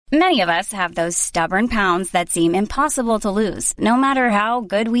Many of us have those stubborn pounds that seem impossible to lose, no matter how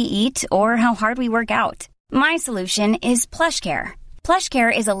good we eat or how hard we work out. My solution is PlushCare.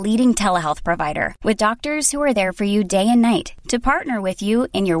 PlushCare is a leading telehealth provider with doctors who are there for you day and night to partner with you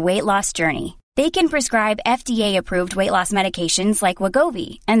in your weight loss journey. They can prescribe FDA-approved weight loss medications like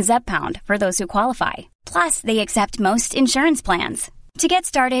Wegovy and Zepbound for those who qualify. Plus, they accept most insurance plans. To get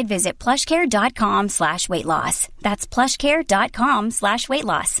started, visit plushcare.com/weightloss. That's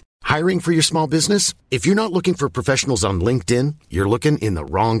plushcare.com/weightloss. Hiring for your small business? If you're not looking for professionals on LinkedIn, you're looking in the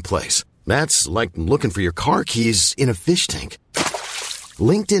wrong place. That's like looking for your car keys in a fish tank.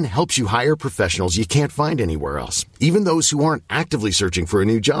 LinkedIn helps you hire professionals you can't find anywhere else, even those who aren't actively searching for a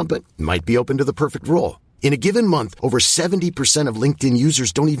new job but might be open to the perfect role. In a given month, over 70% of LinkedIn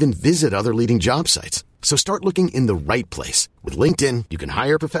users don't even visit other leading job sites. So start looking in the right place. With LinkedIn, you can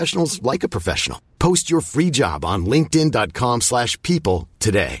hire professionals like a professional. Post your free job on linkedin.com/people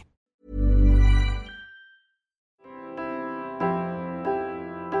today.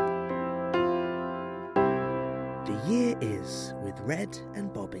 The Year Is with Red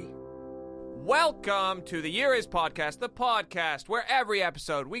and Bobby. Welcome to the Year Is podcast, the podcast where every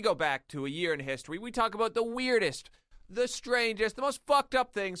episode we go back to a year in history. We talk about the weirdest, the strangest, the most fucked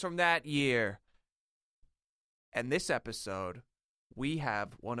up things from that year. And this episode, we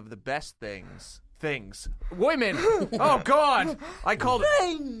have one of the best things. Women! Oh, God! I called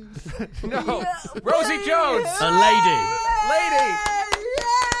it... No. Rosie Jones! A lady!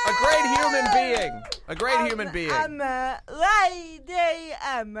 A great human being. I'm a lady.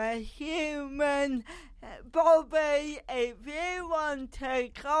 I'm a human. Bobby, if you want to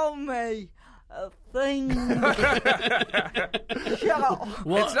call me a thing. Sure.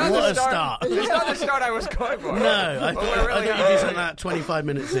 What a start. It's not the start I was going for. No, I thought you'd do something like 25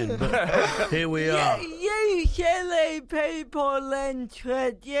 minutes in, but here we are. Usually people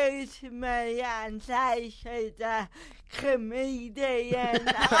introduce me and say she's a comedian,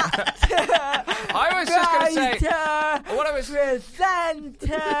 actor, I was just going to say what I was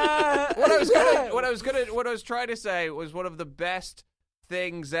trying to say was one of the best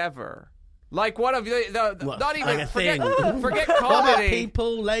things ever. Like one of not even like forget What comedy.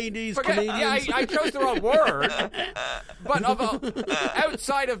 People, ladies, comedians. Yeah, I chose the wrong word. But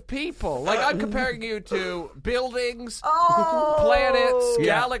outside of people, like I'm comparing you to buildings, planets,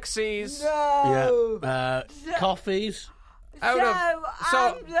 galaxies, coffees. I'm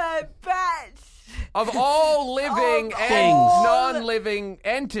the best of all living and non-living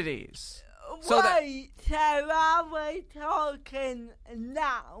entities. So are we talking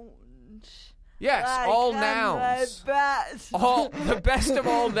nouns? Yes, like all nouns. The best of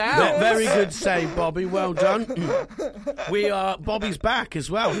all nouns. Very good save, Bobby. Well done. Bobby's back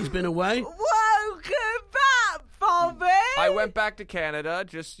as well. He's been away. Welcome back, Bobby. I went back to Canada.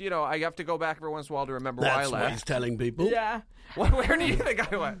 Just, I have to go back every once in a while to remember why I left. That's what he's telling people. Yeah. Where do you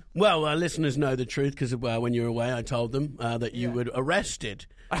think I went? Well, listeners know the truth because when you were away, I told them that you were arrested.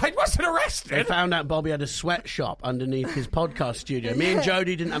 I wasn't arrested. They found out Bobby had a sweatshop underneath his podcast studio. Me and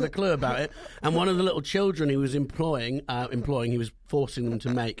Jody didn't have a clue about it. And one of the little children he was employing, he was forcing them to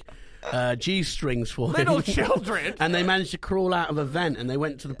make G-strings for him. Little children? And they managed to crawl out of a vent, and they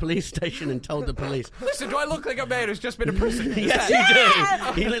went to the police station and told the police. Listen, do I look like a man who's just been in prison? Yes, you do.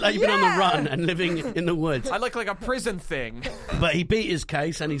 You look like you've been on the run and living in the woods. I look like a prison thing. But he beat his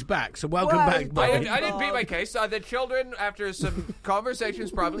case, and he's back. So welcome back, Bobby. I didn't beat my case. The children, after some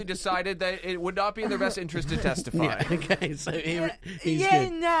conversations, probably decided that it would not be in their best interest to testify. Yeah, okay, so he's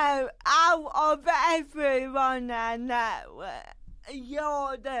good. Out of everyone I know,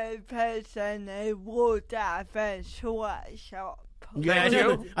 you're the person who would have a sweatshop.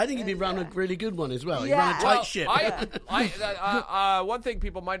 Yeah, I think he'd run a really good one as well. He'd run a tight ship. One thing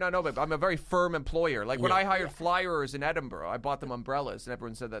people might not know, but I'm a very firm employer. Like when I hired flyers in Edinburgh, I bought them umbrellas, and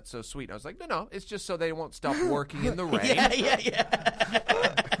everyone said that's so sweet. And I was like, no, it's just so they won't stop working in the rain. Yeah.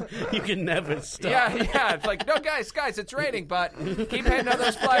 You can never stop. Yeah. It's like, no, guys, it's raining, but keep handing out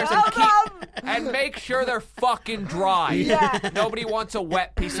those flyers and make sure they're fucking dry. Yeah. Nobody wants a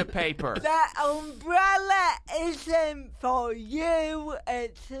wet piece of paper. That umbrella isn't for you,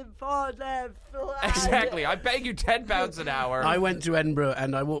 it's for the fly. Exactly. I pay you £10 an hour. I went to Edinburgh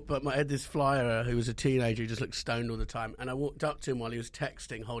and I had this flyer who was a teenager who just looked stoned all the time, and I walked up to him while he was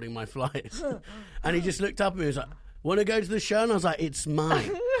texting, holding my flyers. And he just looked up at me and was like, want to go to the show? And I was like, it's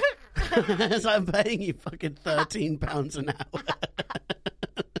mine. So I'm paying you fucking £13 an hour.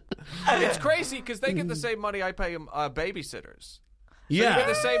 It's crazy because they get the same money I pay babysitters. So yeah, you get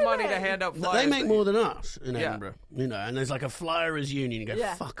the same money to hand out flyers. They make more than us in Edinburgh, and there's like a flyers union. You go,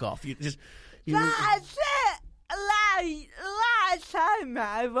 fuck off. That's it. last time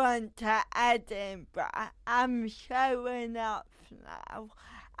I went to Edinburgh, I'm showing up now.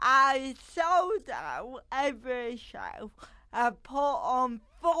 I sold out every show. I put on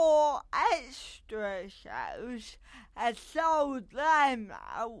 4 extra shows. I sold them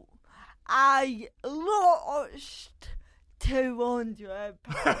out. I lost £200.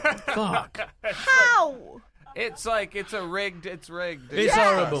 Fuck. How? It's rigged. It's Yes.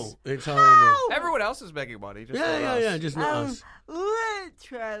 horrible. It's horrible. Everyone else is making money. Just Yeah, not yeah, us. yeah. Just not us.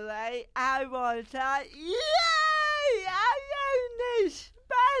 Literally, I was like, yay! I only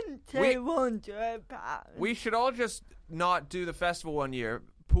spent £200. We should all just not do the festival one year,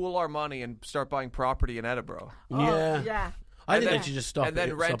 pool our money, and start buying property in Edinburgh. Yeah. I And think then- they should just stop and then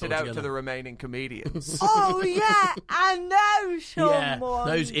it, rent stop it out altogether. to the remaining comedians. Oh, yeah, I know Yeah, someone.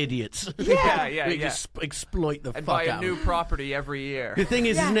 those idiots. yeah. We just exploit the And fuck buy a out new of them. property every year. The thing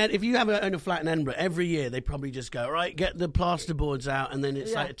is, Yeah. isn't it, if you own a flat in Edinburgh, every year they probably just go, right, get the plasterboards out, and then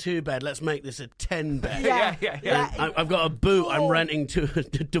it's Yeah. like a 2-bed. Let's make this a 10-bed. Yeah. I've got a boot I'm Oh. renting to a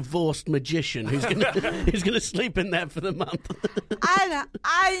divorced magician who's gonna sleep in there for the month. And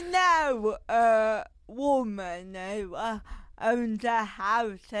I know a woman who owns a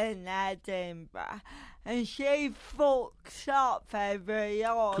house in Edinburgh, and she fucks up every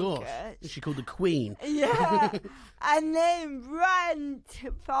Of course. August. She called the Queen. Yeah, and then rent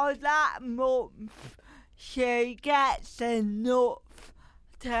for that month, she gets enough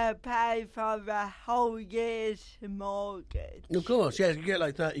to pay for the whole year's mortgage. Of course, yeah, you get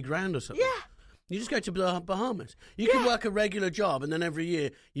like 30 grand or something. Yeah. You just go to the Bahamas. You can work a regular job, and then every year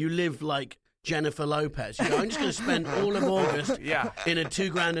you live like Jennifer Lopez. You go, I'm just going to spend all of August in a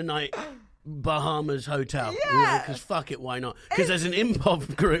 $2,000 a night Bahamas hotel. Yeah. Because fuck it, why not? Because there's an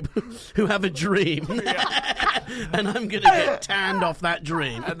improv group who have a dream. And I'm going to get tanned off that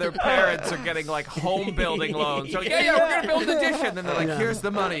dream. And their parents are getting like home building loans. So like, yeah, we're going to build an addition. And they're like, here's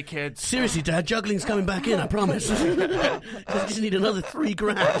the money, kids. Seriously, Dad, juggling's coming back in, I promise. I just need another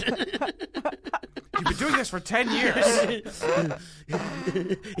 $3,000. You've been doing this for 10 years.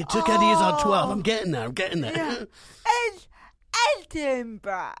 It took Eddie years on 12. I'm getting there. It's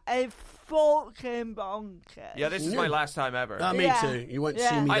Edinburgh is fucking bonkers. Yeah, this is my last time ever. Me Yeah. too. You won't Yeah.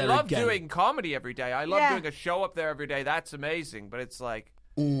 see me I there love again. doing comedy every day. I love Yeah. doing a show up there every day. That's amazing. But it's like,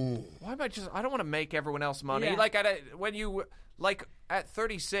 why am I just? I don't want to make everyone else money. Yeah. Like at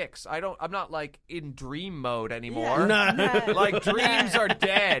 36, I'm not like in dream mode anymore. No. Like dreams are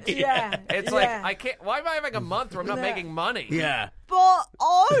dead. Yeah. It's like I can't. Why am I having a month where I'm not making money? Yeah. But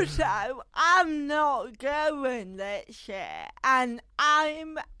also, I'm not going this year, and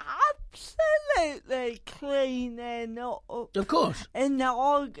I'm absolutely cleaning up Of course. in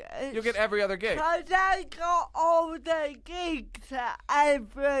August. You'll get every other gig. Because I got all the gigs at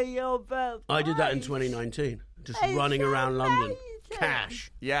every other I did that in place. 2019. Just It's running around London. amazing.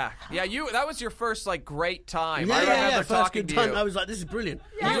 Cash. Yeah. That was your first like great time. I Yeah, remember First talking good to time. you. I was like, this is brilliant.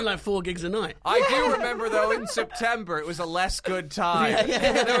 You're doing like 4 gigs a night. I do remember, though, in September, it was a less good time.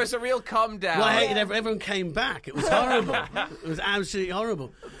 Yeah. There was a real come down. Well, I hated everyone came back. It was horrible. It was absolutely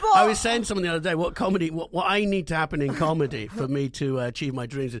horrible. I was saying to someone the other day, what I need to happen in comedy for me to achieve my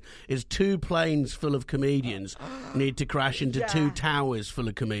dreams is 2 planes full of comedians need to crash into 2 towers full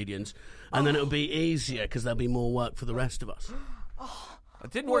of comedians, and then it'll be easier because there'll be more work for the rest of us.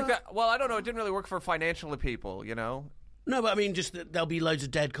 It didn't work that well. I don't know. It didn't really work for financial people, you know. No, but I mean, just that there'll be loads of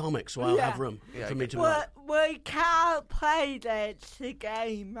dead comics, so I'll have room for me to work. We can't play this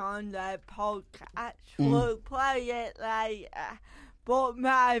game on the podcast. We'll play it later. But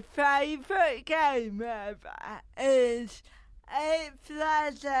my favourite game ever is if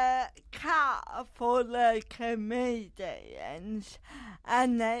there's a car full of comedians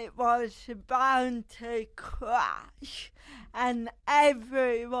and it was bound to crash and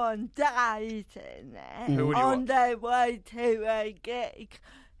everyone died in it Who would you on want? their way to a gig.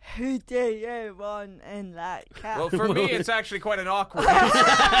 Who do you want in that car? Well, for me, it's actually quite an awkward.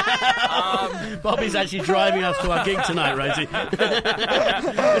 Bobby's actually driving us to our gig tonight, Rosie.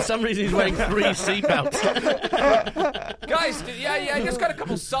 For some reason, he's wearing 3 seatbelts. Guys, I just got a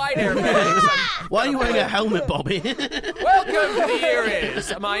couple side airbags. Why are you wearing a helmet, Bobby? Welcome to The Year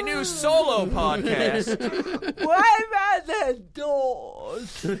Is, my new solo podcast. Where are the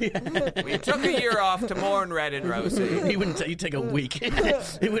doors? We took a year off to mourn Red and Rosie. He wouldn't. You'd take a week.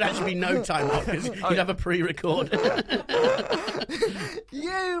 It would actually be no time off because you'd have a pre-record.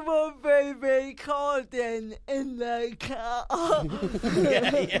 You will be recording in the car.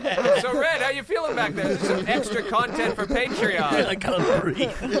 Yeah. So, Red, how you feeling back there? This is some extra content for Patreon. I can't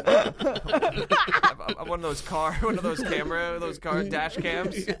breathe. One of those car dash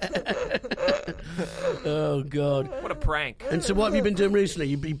cams. Oh, God. What a prank. And so what have you been doing recently?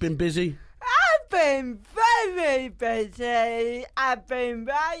 You've been busy? I've been very busy. I've been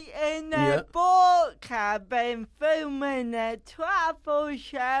writing a book. I've been filming a travel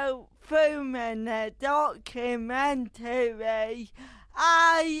show, filming a documentary.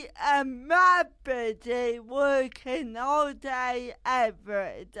 I am mad busy, working all day,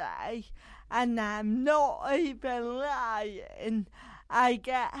 every day. And I'm not even lying. I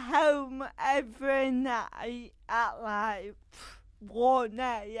get home every night at like 1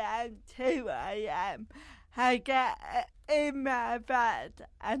 a.m, 2 a.m. I get in my bed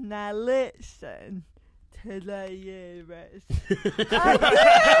and I listen to the Euros. I do!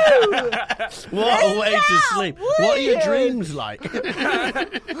 What a way to sleep. What are your dreams like?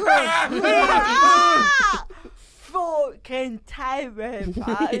 Fucking terrifying.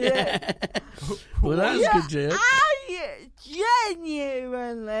 Well, that's good to hear. I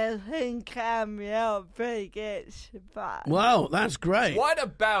genuinely think I'm your biggest fan. Wow, that's great. What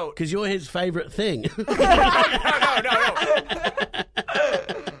about... Because you're his favourite thing. No.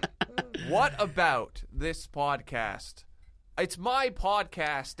 What about this podcast? It's my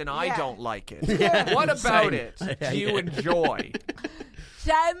podcast and I don't like it. What about Same. it do you enjoy?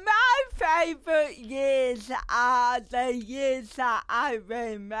 So my favourite years are the years that I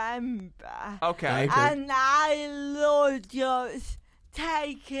remember. Okay. And I love just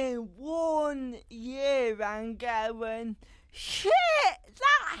taking 1 year and going, shit,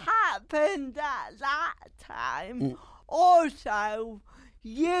 that happened at that time. Also,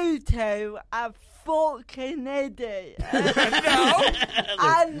 you two are fucking idiots. No.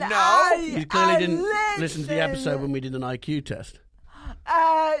 You clearly didn't listen to the episode when we did an IQ test.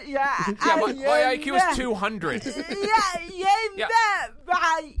 Yeah, my IQ is 200.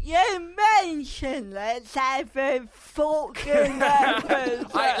 Right, you mentioned it every fucking episode.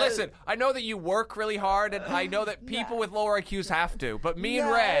 Listen, I know that you work really hard, and I know that people with lower IQs have to, but me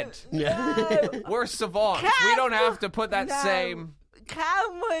and Red, we're savants. We don't have to put that same...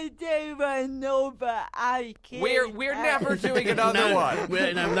 Can we do another IQ? We're never doing another one.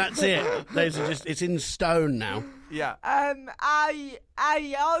 No, that's it. Those are just, it's in stone now. Yeah.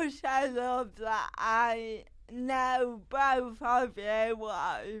 I also love that I know both of your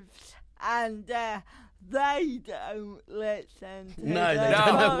wives, and they don't listen to No, they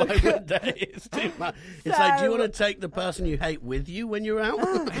don't know why would they? It's too much. It's like, do you want to take the person you hate with you when you're out?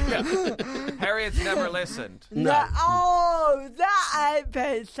 Harriet's never listened. No. Oh, that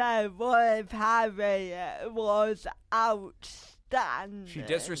episode with Harriet was outstanding. She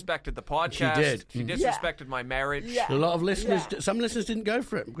disrespected the podcast. She did. She disrespected my marriage. Yeah. A lot of listeners, some listeners didn't go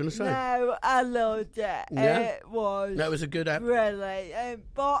for it, I'm going to say. No, I loved it. Yeah? It was That was a good app. brilliant.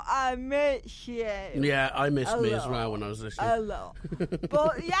 But I miss you. Yeah, I missed me as lot. well when I was listening. A lot.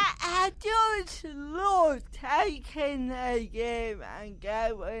 But yeah, I just love taking the game and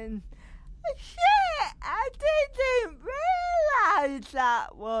going, shit, I didn't realise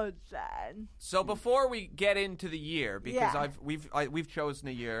that was then. So before we get into the year, because Yeah. we've chosen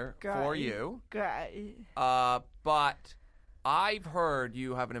a year for you, Great. but I've heard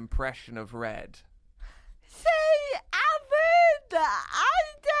you have an impression of Red. See, I've heard that. I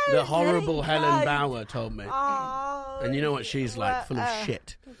don't The horrible think Helen Bauer told me. Oh, And you know what she's like, full of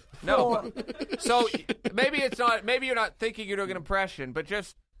shit. No, but, so maybe it's not. Maybe you're not thinking you're doing an impression, but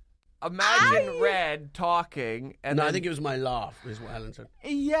just imagine Red talking. And No, I then- think it was my laugh, is what Helen said.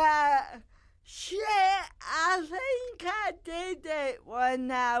 Yeah. Shit, I think I did it when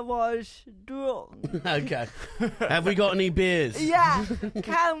I was drunk. Okay. Have we got any beers? Yeah,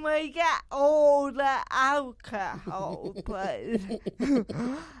 can we get all the alcohol, please?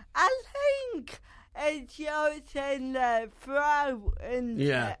 I think it's just in the throat, isn't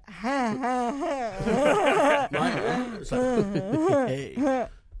Yeah. it? It's like, hey.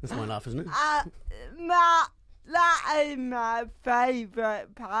 That's my laugh, isn't it? That is my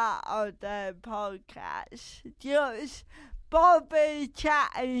favourite part of the podcast. Just Bobby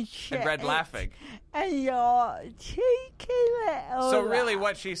chatting shit. and Red laughing. And your cheeky little So really, laugh.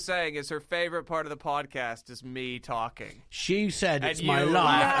 what she's saying is her favorite part of the podcast is me talking. She said And it's my you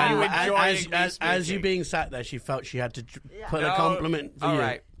laugh. laugh. You And enjoying me as you speaking. being sat there, she felt she had to put No, a compliment for all you.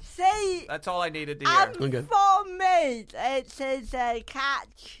 right. See, That's all I needed to hear. Okay. for me, it is a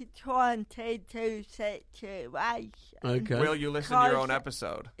catch-22 situation. Okay. Will you listen to your own Cause-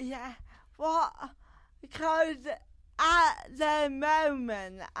 episode? Yeah, what? Because at the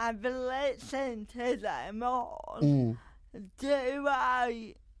moment I've listened to them all. Do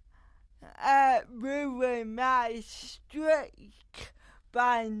I ruin my streak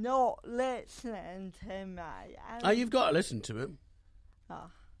by not listening to my own? Oh, you've got to listen to it. Oh.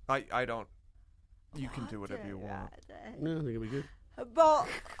 I don't. You can do whatever you want. No, I think it'll be good. But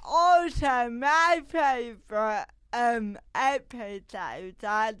also, my favourite episodes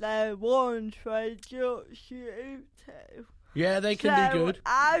are the ones where just you two. Yeah, they can be good.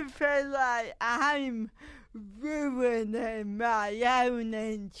 I feel like I'm ruining my own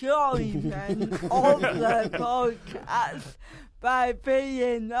enjoyment of the podcast by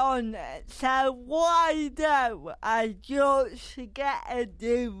being on it. So why don't I just get a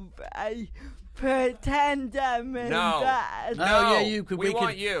duvet, pretend I'm in bed? No, yeah, you could. We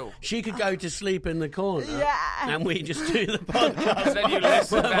want you. She could go to sleep in the corner. Yeah. And we just do the podcast. And then you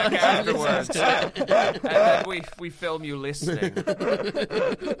listen back afterwards. And then we film you listening.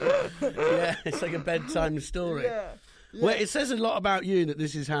 Yeah, it's like a bedtime story. Yeah. Well, it says a lot about you that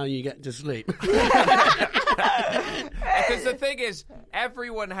this is how you get to sleep. Because the thing is,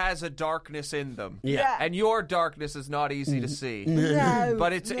 everyone has a darkness in them. Yeah. And your darkness is not easy to see. No,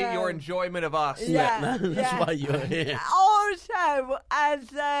 But it's your enjoyment of us. Yeah, That's why you're here. Also,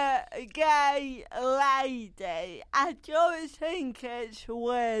 as a gay lady, I just think it's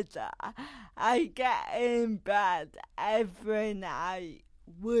weird that I get in bed every night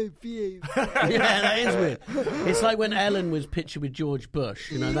with you. Yeah, that is weird. It's like when Ellen was pictured with George Bush.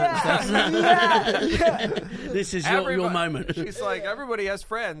 You know, this is your moment. She's like, everybody has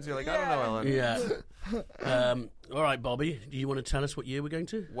friends. You're like, I don't know, Ellen. Yeah. All right, Bobby, do you want to tell us what year we're going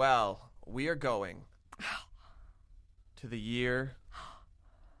to? Well, we are going to the year...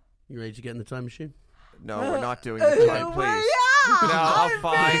 You ready to get in the time machine? No, we're not doing the time, please. No, I'll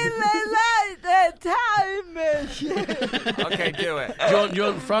find. The time machine. Okay, do it. Do you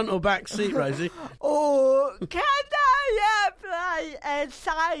want front or back seat, Rosie? Oh, can I play a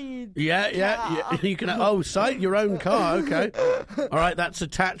side? Yeah. You can. Oh, side your own car. Okay. All right, that's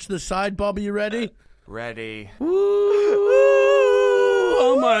attached to the side. Bobby, you ready? Ready. Woo!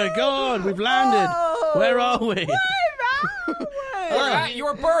 Oh my God, we've landed. Where are we? We're at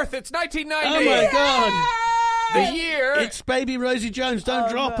your birth. It's 1990. Oh my God. The year. It's baby Rosie Jones. Don't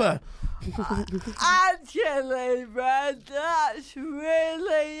drop her. Actually, Red, that's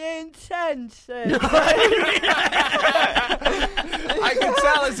really insensitive. I could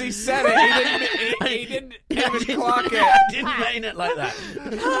tell as he said it. He didn't even clock it. I didn't mean it like that.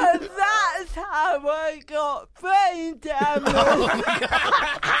 That's how I got brain damage.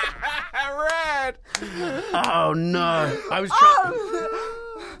 Red. Oh no! I was.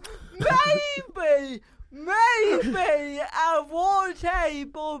 Maybe I was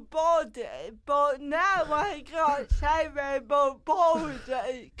able-bodied, but now I got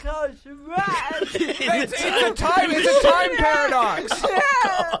cerebral-bodied because It's a time paradox.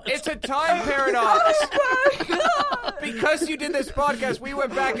 It's a time paradox. Because you did this podcast, we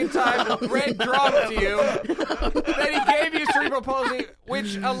went back in time. Red dropped you. Then he gave you cerebral palsy,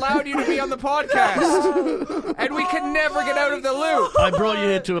 which allowed you to be on the podcast. And we can never get out of the loop. I brought you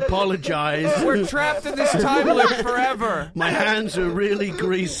here to apologize. We're trapped in this time loop forever. My hands are really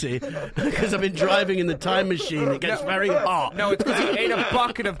greasy because I've been driving in the time machine. It gets very hot. No, it's because he ate a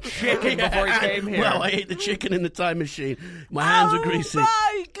bucket of chicken before he came here. Well, I ate the chicken in the time machine. My hands are greasy. Oh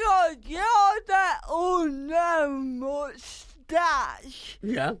my God, you're that unknown mustache.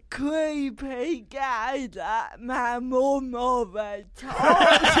 Yeah. Creepy guy that my mum always told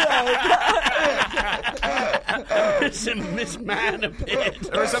This man appeared.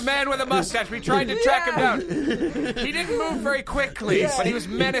 There was a man with a mustache. We tried to track him down. He didn't move very quickly, but he was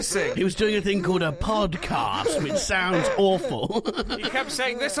menacing. He was doing a thing called a podcast, which sounds awful. He kept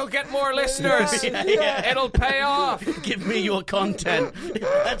saying, "This'll get more listeners. It'll pay off. Give me your content.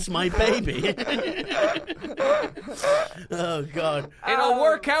 That's my baby." Oh, God. It'll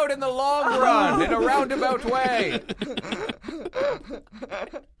work out in the long run, in a roundabout way."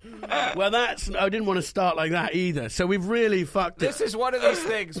 Well, I didn't want to start like that either. So we've really fucked it. This is one of these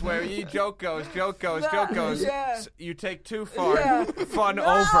things where joke goes. Yeah. You take too far. Yeah. Fun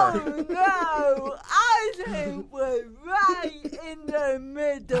over. No, I think we're right in the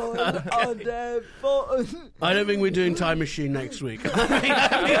middle of the button. I don't think we're doing Time Machine next week.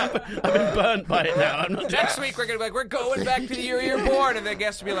 I've been burnt by it now. I'm not doing Next week we're gonna be like, we're going back to the year you're born, and the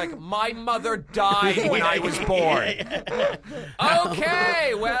guest will be like, my mother died when I was born.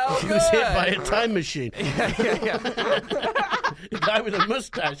 Okay, well, She good. was hit by a time machine. Yeah. The guy with a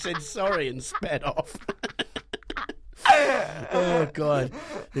mustache said sorry and sped off. Oh, God.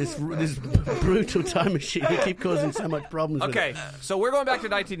 This brutal time machine. We keep causing so much problems with Okay, it. so we're going back to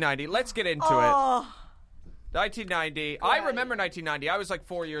 1990. Let's get into it. 1990. I remember 1990. I was like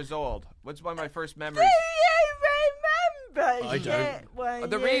 4 years old. What's one of my first memories? I don't.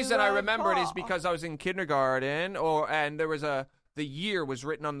 The reason I remember it is because I was in kindergarten, and there was the the year was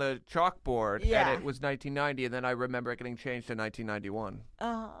written on the chalkboard, and it was 1990, and then I remember it getting changed to 1991.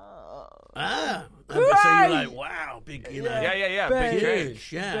 So you're like, wow, big, you know. Yeah, big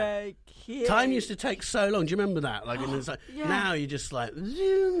change. Yeah. Time used to take so long. Do you remember that? Like, and it's like now you're just like.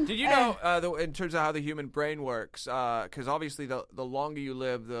 Zoom. Did you know, in terms of how the human brain works? Because obviously, the longer you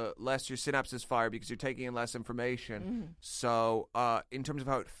live, the less your synapses fire because you're taking in less information. So, in terms of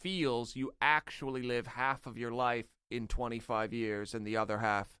how it feels, you actually live half of your life in 25 years, and the other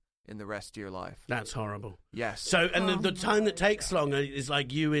half in the rest of your life. That's horrible. Yes. So, and the time that takes longer is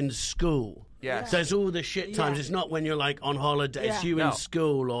like you in school. Yes. So it's all the shit times. It's not when you're like on holiday. It's you in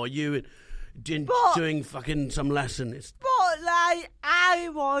school or you doing fucking some lesson. But like, I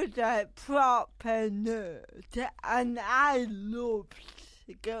was a proper nerd, and I loved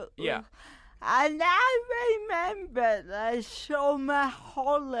school. Yeah. And I remember the summer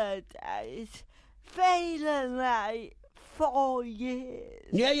holidays feeling like 4 years.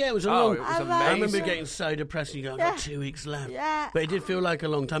 Yeah, it was a long. It was amazing. I remember getting so depressed. You go, I've got 2 weeks left. Yeah. But it did feel like a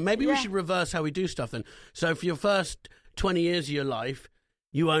long time. Maybe we should reverse how we do stuff then. So for your first 20 years of your life,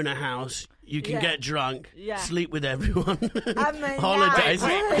 you own a house, you can get drunk, sleep with everyone, holidays.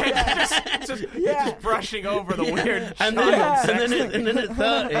 Just brushing over the weird and then at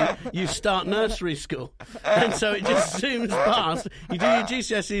 30, you start nursery school. And so it just zooms past. You do your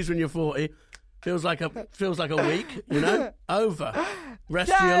GCSEs when you're 40. Feels like a week, you know? Over.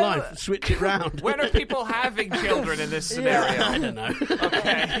 Rest of your life. Switch it round. When are people having children in this scenario? I don't know.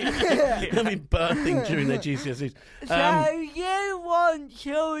 Okay. They'll be birthing during their GCSEs. So you want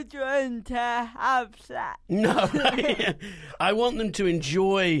children to have sex? No. I want them to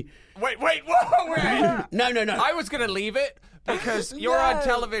enjoy... Wait, whoa. No. I was going to leave it. Because you're on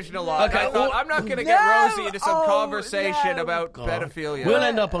television a lot. Okay, I thought, I'm not going to get Rosie into some conversation about pedophilia. We'll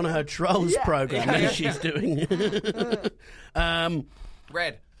end up on her Trolls program that she's doing.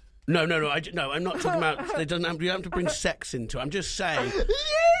 Red. No. I'm not talking about. You don't have to bring sex into it. I'm just saying. You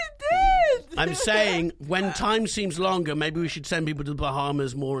did! I'm saying when time seems longer, maybe we should send people to the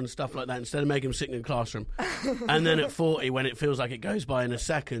Bahamas more and stuff like that instead of making them sit in a classroom. And then at 40, when it feels like it goes by in a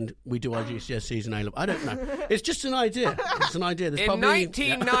second, we do our GCSEs and A-level. I don't know. It's just an idea. It's an idea. There's in probably,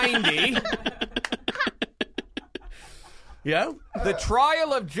 1990, the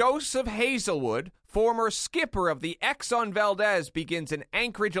trial of Joseph Hazelwood, former skipper of the Exxon Valdez, begins in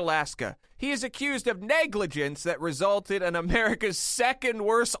Anchorage, Alaska. He is accused of negligence that resulted in America's second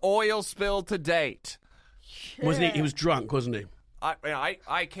worst oil spill to date. Wasn't he? He was drunk, wasn't he?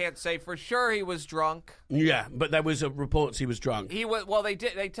 I can't say for sure he was drunk. Yeah, but there was reports he was drunk. He was. Well, they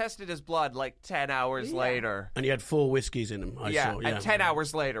tested his blood like 10 hours later, and he had 4 whiskeys in him. I saw. And 10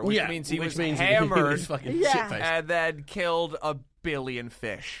 hours later, which means he was hammered, he was fucking shit-faced, and then killed 1 billion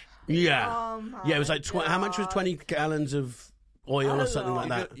fish. Yeah, it was like how much was 20 gallons of oil or something like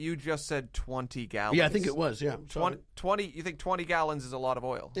that? You just said 20 gallons. Yeah, I think it was. Yeah, 20. You think 20 gallons is a lot of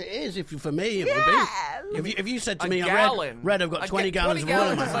oil? It is. For me, it would be. If you said to me, Red, I've got 20 gallons of oil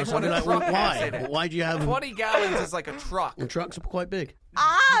in my house, I'd be like, well, why? Why do you have 20 gallons? Is like a truck. And trucks are quite big.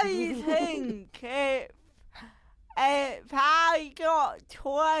 I think if I got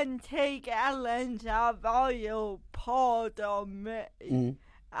 20 gallons of oil poured on me,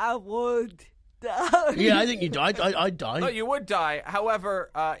 I would die. Yeah, I think you'd die. I'd die. No, you would die.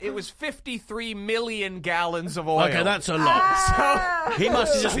 However, it was 53 million gallons of oil. Okay, that's a lot. So he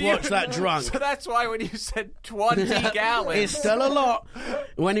must have just watched that drunk. So that's why when you said 20 gallons, it's still a lot.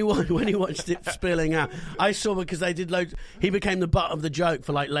 When he watched it spilling out, I saw because they did loads. He became the butt of the joke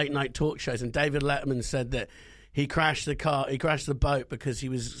for like late night talk shows, and David Letterman said that he crashed the boat because he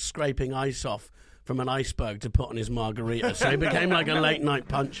was scraping ice off from an iceberg to put on his margarita. So it became like a late night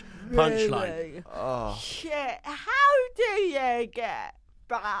punchline. Really? Oh. Shit, how do you get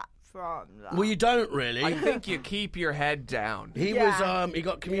back from that? Well, you don't really. I think you keep your head down. He was he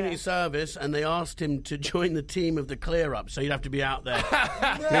got community service, and they asked him to join the team of the clear up, so you'd have to be out there.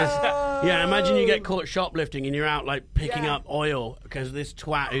 No. Yeah, imagine you get caught shoplifting and you're out like picking up oil because of this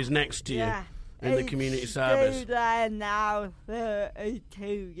twat who's next to you. In the community service. He's there now 32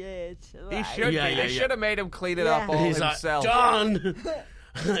 years. He should be. They should have made him clean it up all himself. Like, John,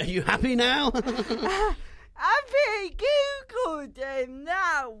 are you happy now? I've Googled him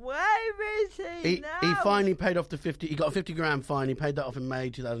now. Where is he now? He finally paid off the 50. He got a 50 grand fine. He paid that off in May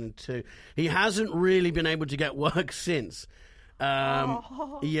 2002. He hasn't really been able to get work since. He's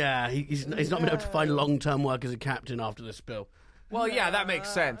not been able to find long-term work as a captain after the spill. Well, yeah, that makes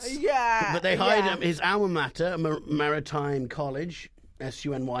sense. Yeah. But they hired him, his alma mater, Maritime College,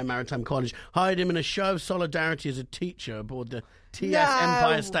 SUNY Maritime College, hired him in a show of solidarity as a teacher aboard the TS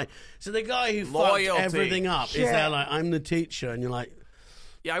Empire State. So the guy who fucked everything up is there like, I'm the teacher, and you're like...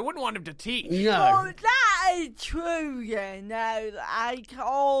 Yeah, I wouldn't want him to teach. No. Well, that is true, you know. Like,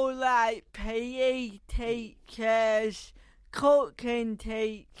 all, like, PE teachers, cooking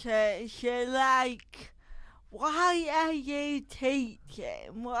teachers, you're like... Why are you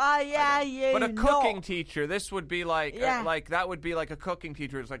teaching? Why are you But a not? cooking teacher, this would be like, that would be like a cooking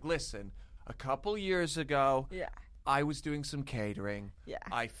teacher. It's like, listen, a couple years ago, I was doing some catering. Yeah.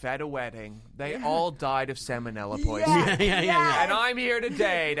 I fed a wedding. They all died of salmonella poisoning. Yeah. And I'm here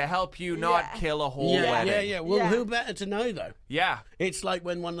today to help you not kill a whole wedding. Yeah. Well, who better to know, though? Yeah. It's like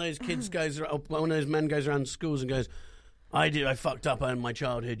when one of those kids goes, or one of those men goes around schools and goes, I fucked up in my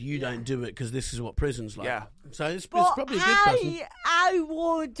childhood. You don't do it because this is what prison's like. Yeah. So it's probably a good person. I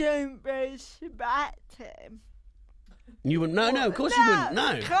wouldn't respect him. You wouldn't? No, of course you wouldn't.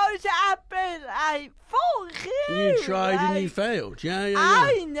 No. Because I'd be like, fuck you. You tried like, and you failed. Yeah.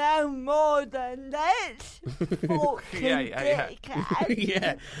 I know more than this. Fucking dickhead.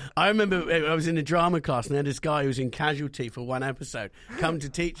 Yeah. I remember I was in a drama class and they had this guy who was in Casualty for one episode come to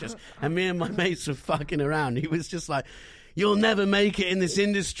teach us. And me and my mates were fucking around. He was just like... You'll never make it in this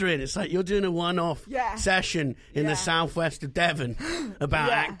industry. And it's like, you're doing a one-off session in the southwest of Devon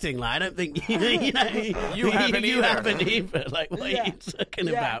about acting. Like, I don't think, you haven't either. Like, what are you talking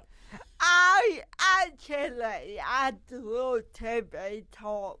about? I actually had love to be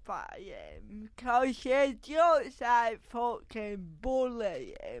taught by him because he just like fucking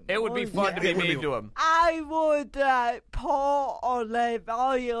bully him. It would be fun to be mean to him. I would pour olive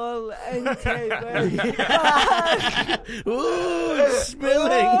oil into it. Ooh, it's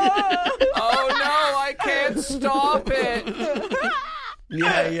spilling. Oh no, I can't stop it.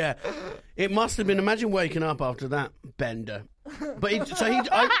 Yeah. It must have been. Imagine waking up after that bender. But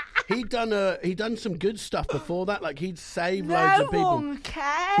he'd done some good stuff before that. Like he'd saved loads of people. No one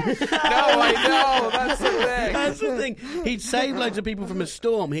cares. No, I know. That's the thing. That's the thing. He'd saved loads of people from a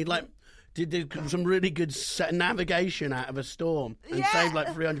storm. He'd did some really good navigation out of a storm and saved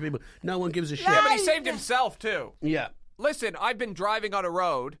like 300 people. No one gives a shit. Yeah, but he saved himself too. Yeah. Listen, I've been driving on a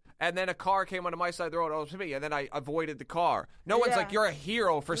road, and then a car came onto my side of the road, to me, and then I avoided the car. No one's like, you're a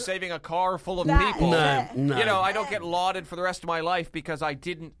hero for saving a car full of people. No. You know, I don't get lauded for the rest of my life because I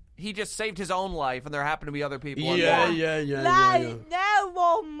didn't. He just saved his own life, and there happened to be other people. Yeah. No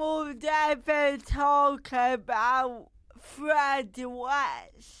one would ever talk about Fred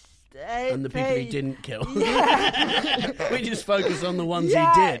West. And the people he didn't kill. Yeah. We just focus on the ones he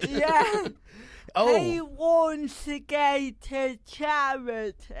did. Yeah. Oh. He wants to go to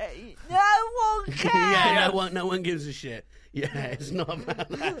charity. No one cares. No one gives a shit. Yeah, it's not about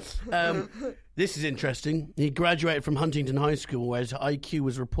that. This is interesting. He graduated from Huntington High School, where his IQ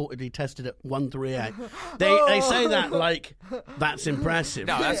was reportedly tested at 138. They say that like that's impressive.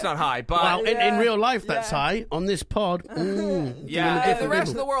 No, that's not high. But well, in real life, that's high. On this pod, the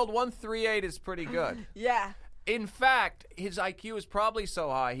rest of the world, 138 is pretty good. Yeah. In fact, his IQ is probably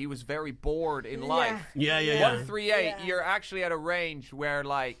so high he was very bored in life. Yeah. 138, you're actually at a range where,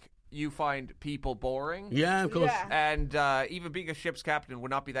 like, you find people boring. Yeah, of course. Yeah. And even being a ship's captain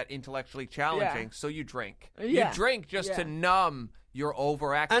would not be that intellectually challenging, so you drink. Yeah. You drink just to numb your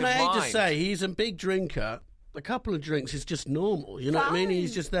overactive mind. And I hate mind. to say, he's a big drinker. A couple of drinks is just normal, you know what I mean?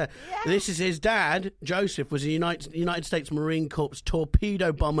 He's just there. Yeah. This is his dad, Joseph, was a United States Marine Corps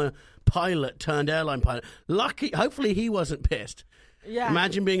torpedo bomber pilot turned airline pilot. Hopefully he wasn't pissed. Yeah.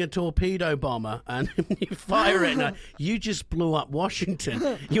 Imagine being a torpedo bomber and you fire it and you just blew up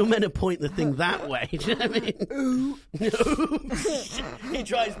Washington. You're meant to point the thing that way. Do you know what I mean? Oops. He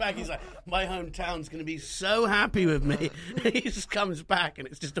drives back, he's like, my hometown's going to be so happy with me. He just comes back and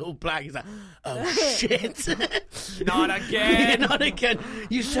it's just all black. He's like, oh shit. Not again. Not again.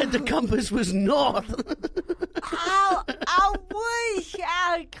 You said the compass was north. I wish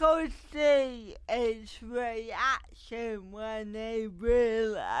I could see his reaction when he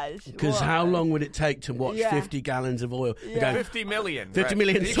realised. Because how long would it take to watch 50 gallons of oil? Yeah. 50 million. 50 right?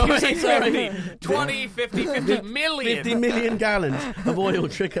 million, sorry. 20, 50 million. 50 million gallons of oil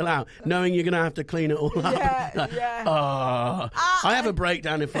trickle out, knowing you're going to have to clean it all up. I have a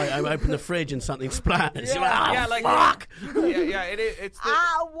breakdown if I open the fridge and something splatters. Fuck! It's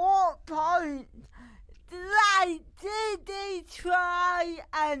at what point did he try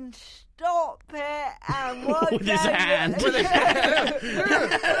and stop it and what with his hand?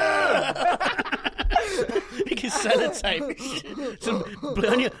 He can sellotape some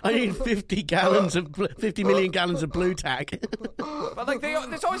I need 50 million gallons of blue tack. But like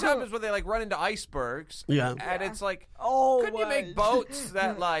this always happens when they like run into icebergs. Yeah. And it's like, Always. couldn't you make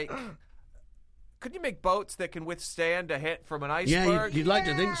boats that can withstand a hit from an iceberg? Yeah, you'd like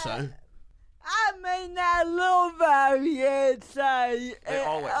to think so. I mean, I love how you say it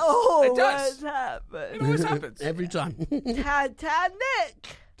always happens. It always happens. Every time.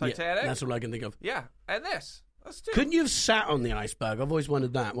 Titanic. Titanic? That's all I can think of. Yeah, and this. Let's do Couldn't you have sat on the iceberg? I've always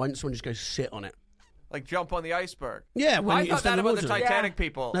wondered that. Why didn't someone just go sit on it? Like jump on the iceberg. Yeah, when I you thought stand that in the about the water. Titanic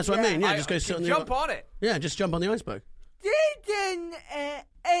people. That's what I mean. Yeah, just go sit on the jump on it. Yeah, just jump on the iceberg. Didn't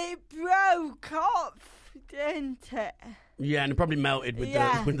it broke off, didn't it? Yeah, and it probably melted with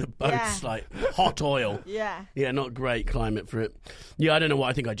the boats, like hot oil. Yeah. Yeah, not great climate for it. Yeah, I don't know what.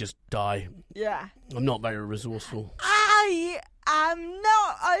 I think I'd just die. Yeah. I'm not very resourceful. I am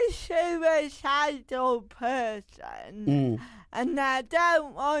not a suicidal person. And I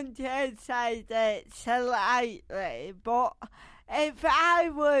don't want to say that slightly, but if I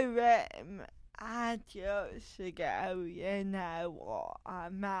were I'd just go, you know what, I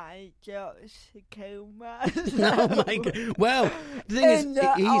might just kill myself. Oh my God. Well, the thing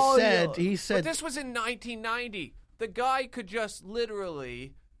is, he said... But this was in 1990. The guy could just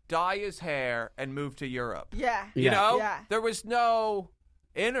literally dye his hair and move to Europe. Yeah. You know? Yeah. There was no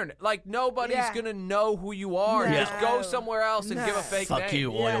internet. Like, nobody's going to know who you are. No. Just go somewhere else and give a fake name. Fuck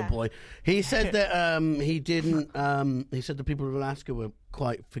you, oil boy. He said that he didn't... he said the people of Alaska were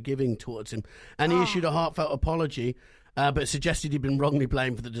quite forgiving towards him. And he issued a heartfelt apology, but suggested he'd been wrongly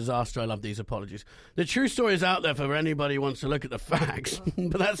blamed for the disaster. I love these apologies. The true story is out there for anybody who wants to look at the facts.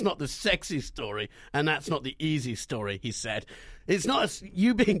 But that's not the sexy story, and that's not the easy story, he said. It's not...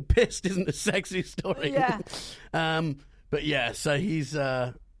 you being pissed isn't a sexy story. Yeah. But yeah, so he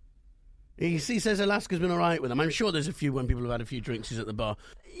says Alaska's been all right with him. I'm sure there's a few when people have had a few drinks. He's at the bar.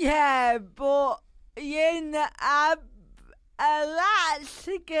 Yeah, but you know,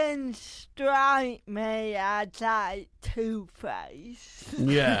 Alaskans strike me as like Two-Face.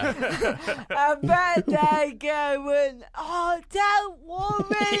 Yeah. I bet they're going, oh, don't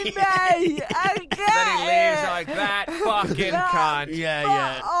worry, mate. I get Then he leaves it. like that fucking cunt.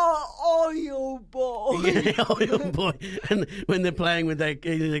 Yeah. Oil boy. Yeah, oil boy. And when they're playing with their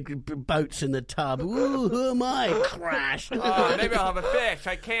boats in the tub, ooh, who am I? Crash. Oh, maybe I'll have a fish.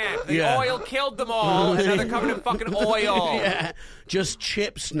 I can't. The Yeah. oil killed them all, and now they're covered in fucking oil. Yeah, just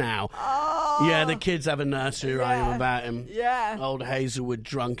chips now. Oh. Yeah, the kids have a nursery rhyme about him. Yeah. Old Hazelwood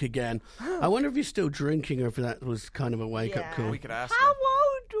drunk again. I wonder if he's still drinking or if that was kind of a wake-up call. We could ask How him.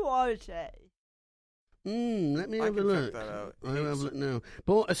 old was he? Let me I have a can look. check that out. I'll have a look now.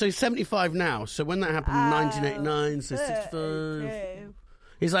 But, so he's 75 now. So when that happened in 1989, so 65.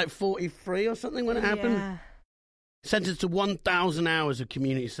 He's like 43 or something when it happened. Yeah. Sentenced to 1,000 hours of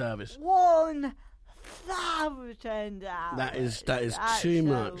community service. 1,000 hours. That is That's too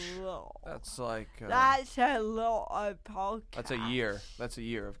much. A lot. That's like... That's a lot of podcasts. That's a year. That's a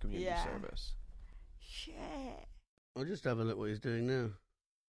year of community Yeah. service. Shit. I'll just have a look what he's doing now.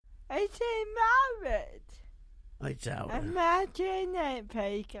 Is he married? I doubt it. Imagine if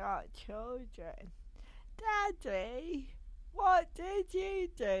he got children. Daddy, what did you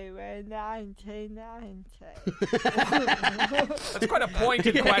do in 1990? That's quite a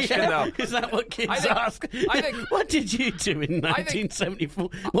pointed question, though. Is that what kids ask? I think. What did you do in 1974?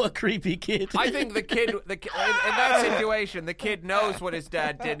 What a creepy kid. I think the kid, in that situation, the kid knows what his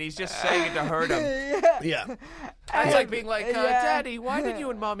dad did, and he's just saying it to hurt him. Yeah. It's like being like, Daddy, why did you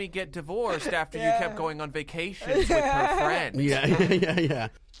and Mommy get divorced after you kept going on vacations with her friend? Yeah. Daddy,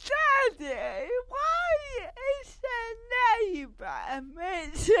 why is the neighbour,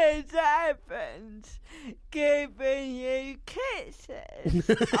 Mrs. Evans, giving you kisses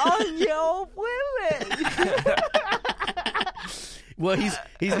on your willies? Well, he's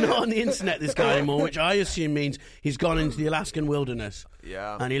not on the internet, this guy, anymore, which I assume means he's gone into the Alaskan wilderness.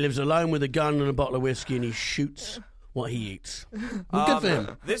 Yeah. And he lives alone with a gun and a bottle of whiskey, and he shoots what he eats. Well, good for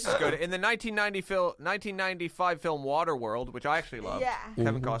him. This is good. In the 1995 film Waterworld, which I actually love,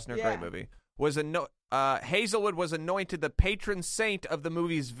 Kevin Costner, great movie, Hazelwood was anointed the patron saint of the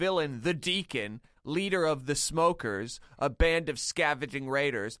movie's villain, the Deacon, leader of the Smokers, a band of scavenging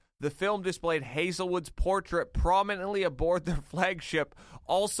raiders. The film displayed Hazelwood's portrait prominently aboard their flagship,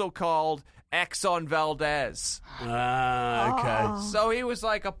 also called Exxon Valdez. Okay. So he was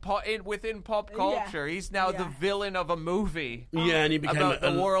like within pop culture. Yeah. He's now the villain of a movie. Yeah, and he became about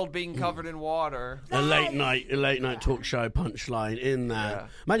the world being covered in water. a late night talk show punchline in that. Yeah.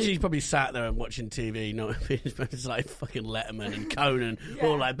 Imagine he's probably sat there and watching TV. You know, it's like fucking Letterman and Conan,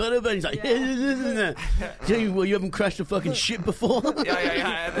 all like, but he's like, gee, well, you haven't crashed a fucking ship before.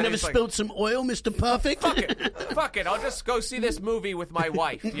 Yeah. And then Never he's like, spilled some oil, Mr. Perfect. Fuck it. I'll just go see this movie with my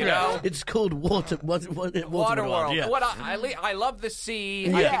wife. You know, it's called Waterworld. Yeah. What I love the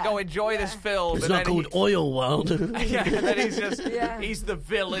sea. I Yeah. can go enjoy this film. It's and not then called Oil World. Yeah, and then he's just he's the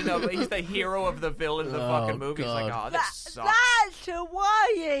villain he's the hero of the villain of the fucking movie. God. He's like, oh, this sucks. That's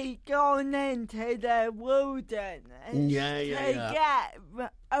why he gone into the wilderness. Yeah. To get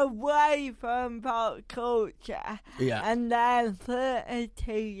away from pop culture. Yeah. And then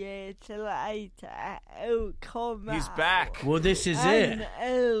 32 years later, he'll come He's out back. Well, this is and it.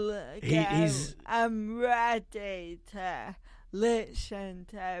 he'll He's- I'm ready to listen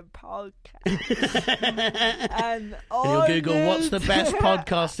to podcasts. and You'll Google what's the best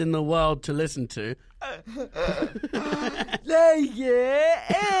podcast in the world to listen to. There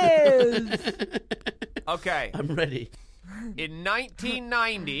it is. Okay. I'm ready. In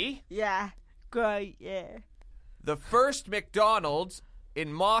 1990, Yeah, great, yeah. the first McDonald's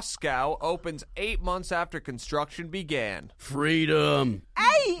in Moscow opens 8 months after construction began. Freedom.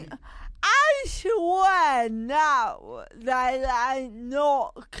 I swear now that I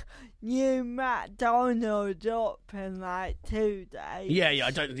knock new McDonald's up in like 2 days. Yeah.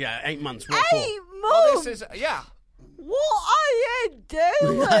 8 months. What for? 8 Oh, months? this is What are you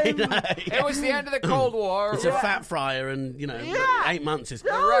doing? It was the end of the Cold War. It's a fat fryer, and 8 months is. The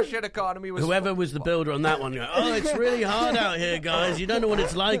Russian economy was Whoever was the builder on that one, oh, it's really hard out here, guys. You don't know what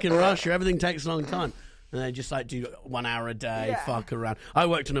it's like in Russia. Everything takes a long time. And they just like do 1 hour a day, fuck around. I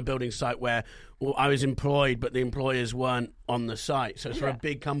worked on a building site where I was employed, but the employers weren't on the site. So it's for a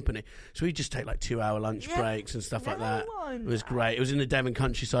big company. So we just take like 2 hour lunch breaks and stuff like that. It was great. It was in the Devon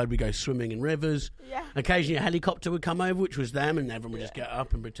countryside. We go swimming in rivers. Yeah. Occasionally a helicopter would come over, which was them, and everyone would just get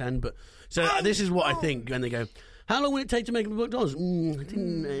up and pretend. But so this is what I think when they go, how long will it take to make a McDonald's? I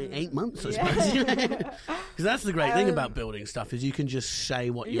think 8 months, I suppose. Because that's the great thing about building stuff is you can just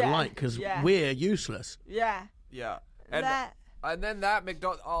say what you like because we're useless. Yeah. Yeah. And then that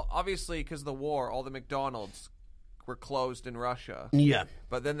McDonald's, obviously because of the war, all the McDonald's were closed in Russia. Yeah.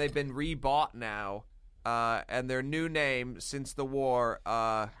 But then they've been rebought now, and their new name since the war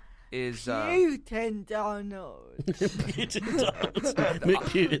is... Putin Donald.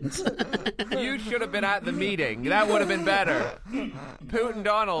 McPutins. You should have been at the meeting. That would have been better. Putin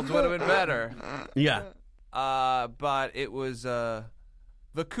Donald's would have been better. Yeah. But it was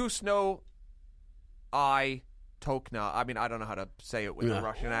Vkusno I Tokna. I mean, I don't know how to say it with a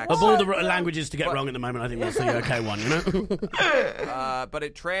Russian accent. Of all the languages to get wrong at the moment, I think that's the okay one, you know? But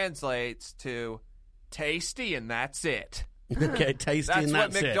it translates to tasty and that's it. Okay, tasty That's and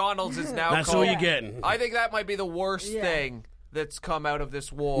what that's it. McDonald's is now That's called. all you're getting. I think that might be the worst thing that's come out of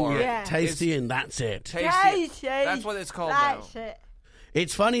this war. Yeah. Tasty and that's it. Tasty. That's what it's called now. That's it.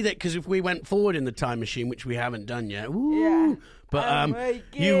 It's funny that because if we went forward in the time machine, which we haven't done yet, but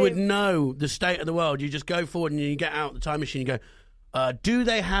you would know the state of the world. You just go forward and you get out the time machine and you go, do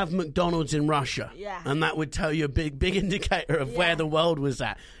they have McDonald's in Russia? Yeah. And that would tell you a big indicator of where the world was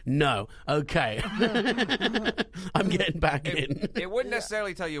at. No. Okay. I'm getting back in. It wouldn't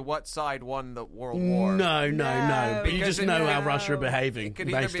necessarily tell you what side won the World War. No. But you Because just know how Russia are behaving. It could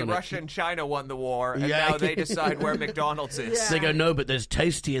either based be on Russia and China won the war, and Yeah. now they decide where McDonald's is. They go, no, but there's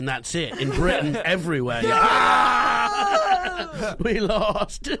tasty and that's it. In Britain, everywhere. We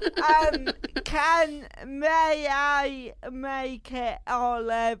lost. May I make it all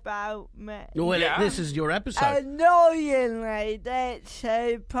about me? Well, Yeah. this is your episode. Annoyingly, that's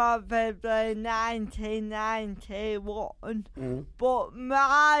probably 1991. But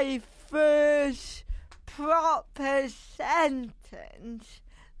my first proper sentence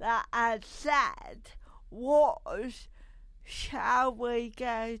that I said was, shall we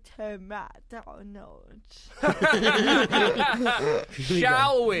go to McDonald's?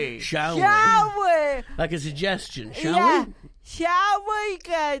 Shall we? Shall Shall we? we? Like a suggestion, shall we? Shall we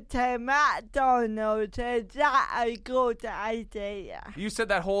go to McDonald's? Is that a good idea? You said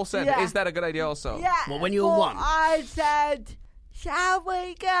that whole sentence. Yeah. Is that a good idea also? Yeah. Well, when you were but one. I said, shall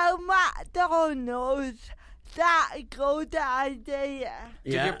we go McDonald's? That a good idea.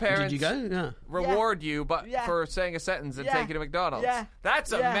 Did your parents Did you go? Yeah. reward you for saying a sentence and taking to McDonald's?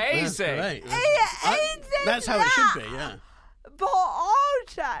 That's amazing. That's great. Isn't That's how it should be, yeah. but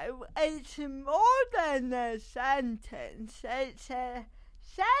also, it's more than a sentence. It's a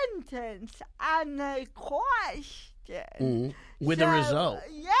sentence and a question. With a result.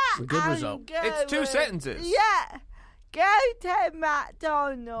 Yeah. A good result. It's 2 sentences. Yeah. Go to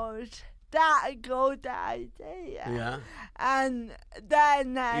McDonald's. That's a good idea. Yeah. And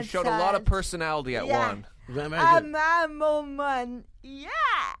then You showed a lot of personality at one. Very good. And my mum went, yeah.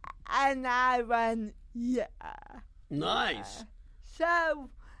 And I went, yeah. Nice. So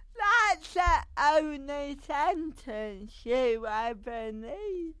that's the only sentence you ever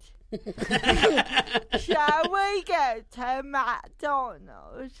need. Shall we go to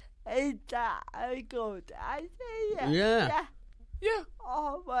McDonald's? Is that a good idea? Yeah. Yeah.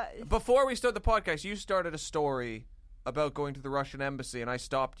 Always. Before we start the podcast, you started a story about going to the Russian embassy, and I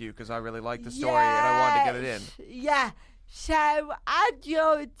stopped you because I really liked the story and I wanted to get it in. Yeah. So I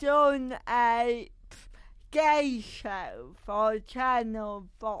just done a gay show for Channel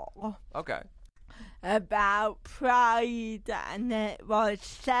 4 Okay. about Pride, and it was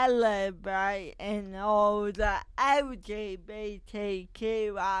celebrating all the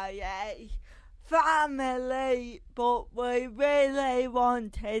LGBTQIA family, but we really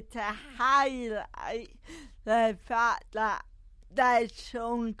wanted to highlight the fact that there's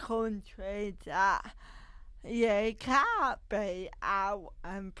some countries that you can't be out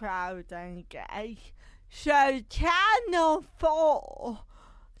and proud and gay. So Channel 4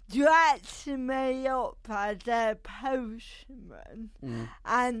 dressed me up as a postman,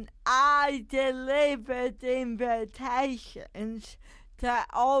 and I delivered invitations to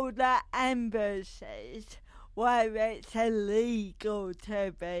all the embassies where it's illegal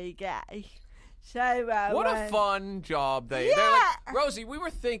to be gay. So What a fun job they're like, Rosie, we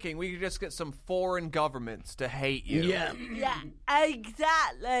were thinking we could just get some foreign governments to hate you. Yeah. Yeah,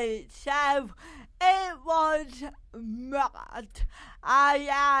 exactly. So it was mad. I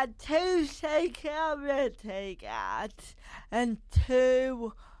had 2 security guards and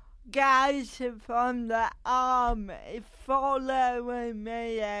 2 guys from the army following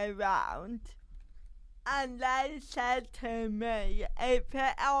me around. And they said to me, if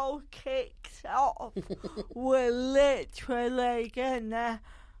it all kicks off, we're literally gonna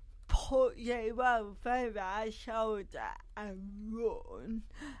put you over our shoulder and run.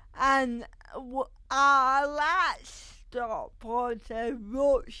 And our last stop was a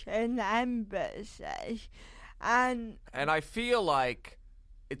Russian embassy. And I feel like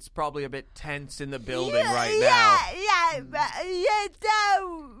it's probably a bit tense in the building right now. Yeah, but you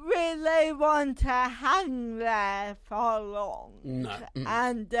don't really want to hang there for long. No.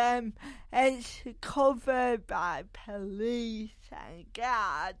 And it's covered by police and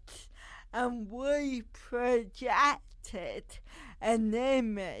guards, and we projected an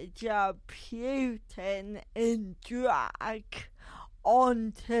image of Putin in drag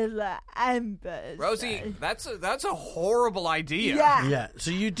onto the embassy. Rosie, that's a horrible idea. Yeah. Yeah.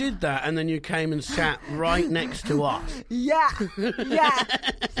 So you did that, and then you came and sat right next to us. Yeah, yeah.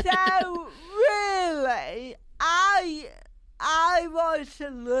 So really, I was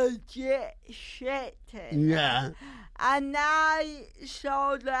legit shitting. Yeah. And I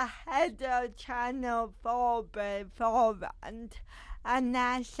saw the head of Channel 4 beforehand, and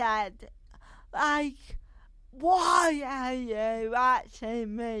I said, like, why are you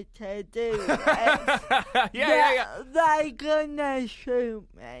asking me to do this? Yeah. They're gonna shoot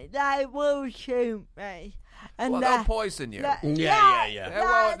me. They will shoot me. And Well, they'll poison you.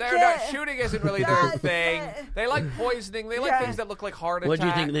 Yeah. They're not shooting isn't really their thing. They like poisoning. They like things that look like heart attacks. What do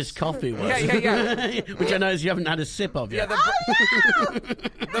you think this coffee was? Yeah. Which I notice you haven't had a sip of yet. Yeah,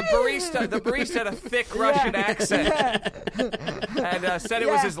 the barista had a thick Russian accent and said it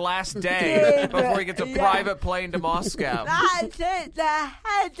was his last day before he gets a private plane to Moscow. That's it. The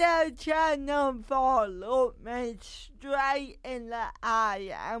head of Channel 4 looked me straight in the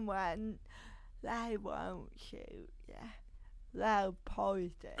eye and went, they won't shoot you. They'll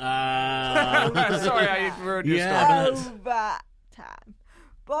poison you. Sorry, I ruined your Yeah. story. Over time.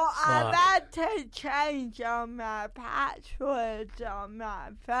 But I've had to change all my passwords on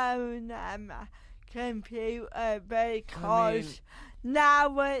my phone and my computer because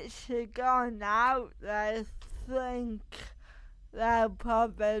now it's gone out. They think they'll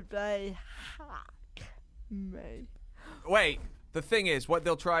probably hack me. Wait, the thing is, what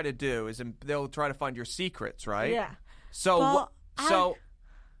they'll try to do is they'll try to find your secrets, right? Yeah. So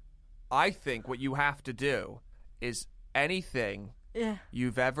I think what you have to do is anything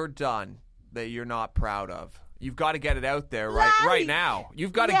you've ever done that you're not proud of, You've got to get it out there right now.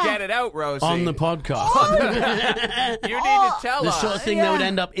 You've got to get it out, Rosie. On the podcast. You need to tell The us. sort of thing that would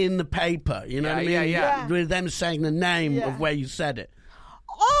end up in the paper. You know what I mean? Yeah. With them saying the name of where you said it.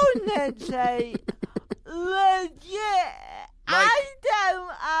 Honestly, legit. I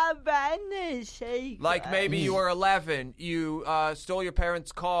don't have any secrets. Like maybe you were 11, you stole your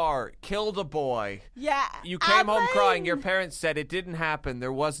parents' car, killed a boy. Yeah. You came home crying. Your parents said it didn't happen.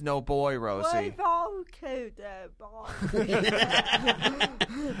 There was no boy, Rosie. We've all killed a boy.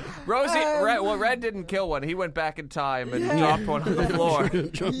 Rosie, Red didn't kill one. He went back in time and dropped one on the floor.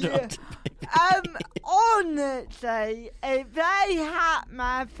 Honestly, if they hacked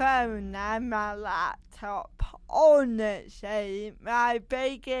my phone and my laptop, honestly, my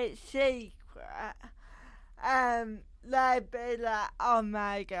biggest secret, they'd be like, oh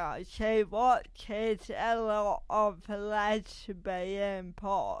my god, she watches a lot of lesbian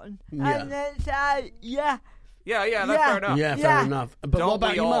porn. Yeah. And it's like, Yeah, that's fair enough. Yeah, fair enough. But Don't what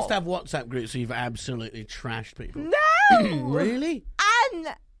about we you? all? Must have WhatsApp groups so you've absolutely trashed people. no! Really? And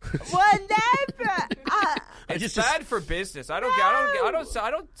whenever It's bad for business. I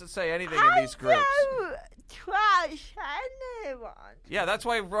don't say anything in these groups. don't trash anyone. Yeah, that's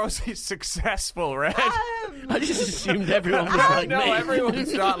why Rosie's successful, Red. I just assumed everyone was like No, me.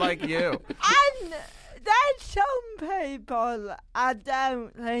 everyone's not like you. And there's some people I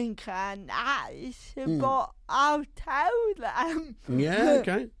don't think are nice, but I'll tell them. Yeah,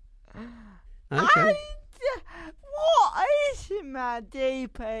 okay. And what is my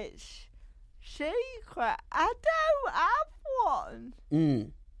deepest secret? I don't have one.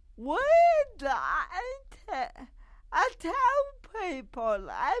 Weird, that, ain't it? I tell people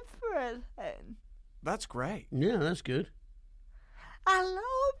everything. That's great. Yeah, that's good. I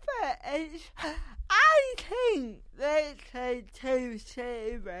love it. I think this is too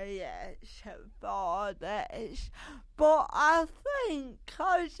serious for this, but I think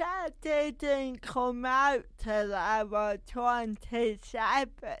because I didn't come out till I was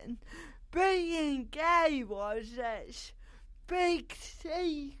 27, being gay was this big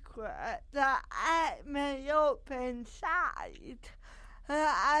secret that ate me up inside.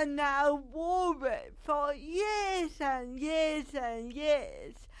 And I wore it for years and years and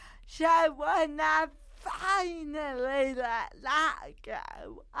years. So when I finally let that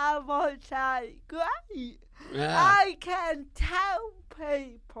go, I was like, great. Yeah. I can tell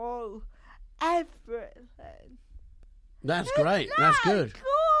people everything. That's great. That's good.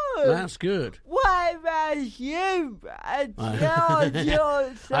 That's good. Whereas you, Red, you're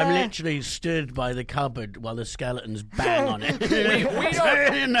just... I'm literally stood by the cupboard while the skeletons bang on it. We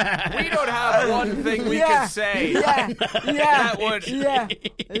don't have one thing we can say. That would.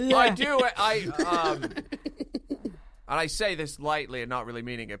 I do. And I say this lightly and not really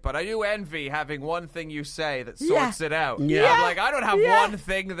meaning it, but I do envy having one thing you say that sorts it out. Yeah. I'm like, I don't have one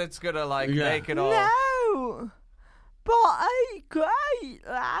thing that's gonna make it all. No. But I great,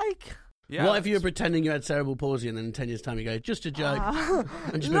 like... Yeah, What if you were pretending you had cerebral palsy and then in 10 years' time you go, just a joke, I'm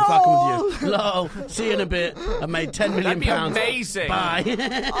just been fucking with you. Lol, see you in a bit. I made £10 million. That'd be amazing. Bye.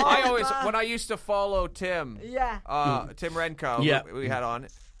 I always, when I used to follow Tim, Tim Renko, who we had on,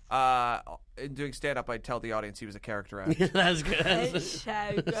 in doing stand-up, I'd tell the audience he was a character actor. That's good. It's so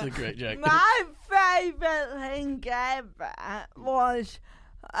good. That's a great joke. My favourite thing ever was...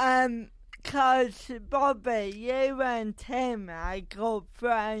 because, Bobby, you and Tim are good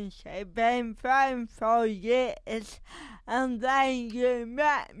friends. You've been friends for years. And then you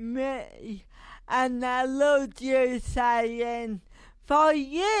met me. And I loved you saying, for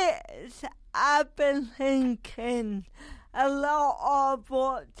years, I've been thinking a lot of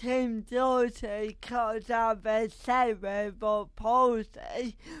what Tim does because of his cerebral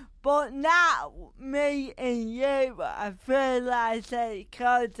palsy. But now, meeting you, I realise it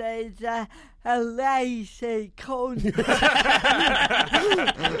because he's a lazy cunt.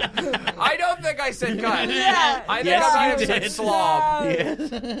 I don't think I said cunt. Yeah. I think Yes, I might you have said did. slob.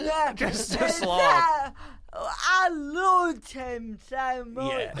 Yeah. Just a slob. I loved him so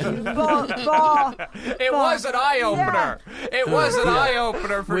much. Yeah. It was an eye-opener. It was an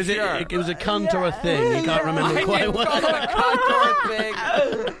eye-opener for Was sure. it was a cunt or a thing? You can't remember I quite didn't what. call it a cunt or a thing.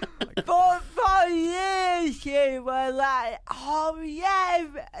 But for years you were like, oh yeah,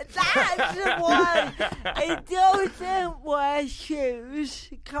 that's why he doesn't wear shoes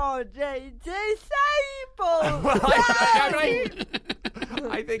because he's disabled.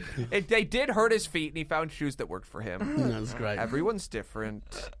 I think they did hurt his feet, and he found shoes that worked for him. That's great. Everyone's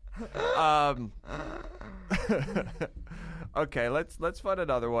different. Okay, let's find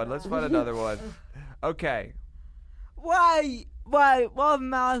another one. Okay. Wait, one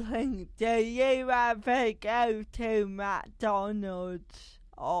more thing. Do you ever go to McDonald's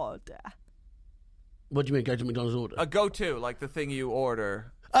order? What do you mean, go to McDonald's order? A go-to, like the thing you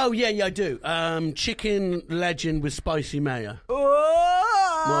order. Oh, yeah, I do. Chicken legend with spicy mayo.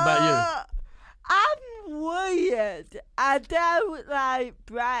 Oh, What about I'm weird. I don't like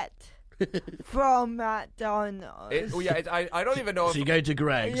bread from McDonald's. I don't even know So if... you go to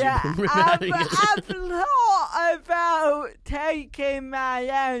Greg's. Yeah, you- I've thought about taking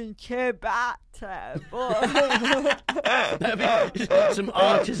my own ciabatta, but some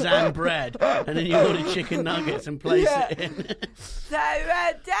artisan bread, and then you order chicken nuggets and place it in. so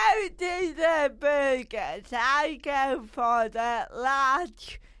I don't do the burgers. I go for the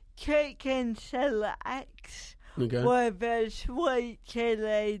large chicken selects Okay. with a sweet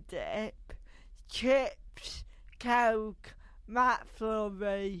chili dip, chips, Coke,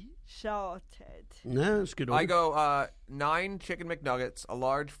 McFlurry, sorted. No, it's a good order. I go 9 chicken McNuggets, a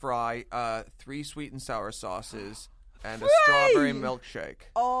large fry, 3 sweet and sour sauces, and a strawberry milkshake.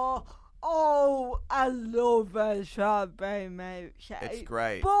 Oh, I love a strawberry milkshake. It's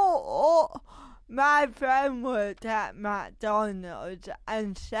great. But my friend worked at McDonald's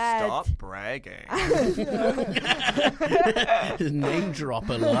and said... Stop bragging. Name drop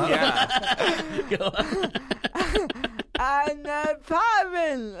a lot. Yeah. Go on. And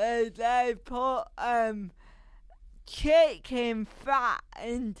apparently they put chicken fat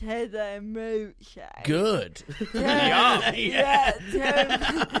into the milkshake. Good. Yeah,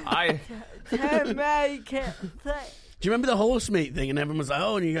 I to make it thick. Do you remember the horse meat thing? And everyone was like,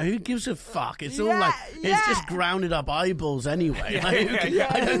 "Oh," and you go, "Who gives a fuck? It's all Yeah, like yeah. it's just grounded up eyeballs anyway.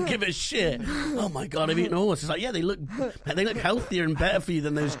 I don't give a shit." Oh my god, I've eaten a horse. It's like, yeah, they look healthier and better for you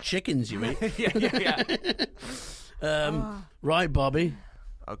than those chickens you eat. yeah. Right, Bobby.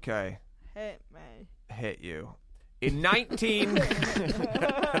 Okay. Hit me. Hit you. In 19...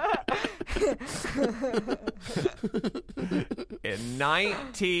 In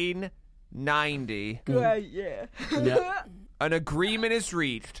 1990, Great, yeah. Yeah. an agreement is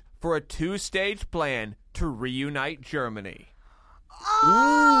reached for a 2-stage plan to reunite Germany.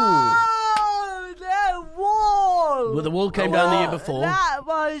 Oh, the wall! Well, the wall came down the year before. That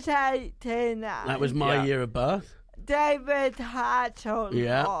was 18. That was my Yeah. year of birth. David Hasselhoff.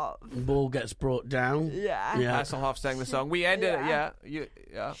 Yeah. Ball gets brought down. Yeah. Yeah. Hasselhoff sang the song. We ended it, Yeah.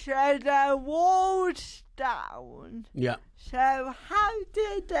 yeah. So the wall's down. Yeah. So how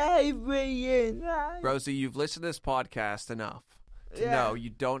did they reunite? Rosie, you've listened to this podcast enough to Yeah. know you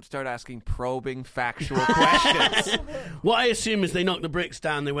don't start asking probing factual questions. What I assume is they knocked the bricks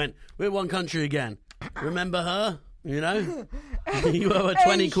down. They went, "We're one country again. Remember her? You know, you owe her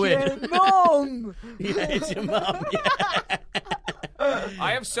 20 quid." It's your mum. Yeah, it's your mum. Yeah.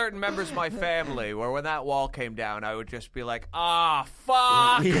 I have certain members of my family where when that wall came down, I would just be like,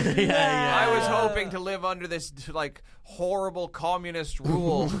 fuck. Yeah. I was hoping to live under this like horrible communist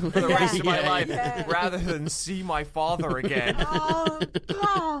rule for the rest of my Yeah, life yeah. rather than see my father again. Oh,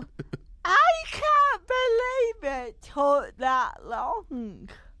 God. I can't believe it took that long.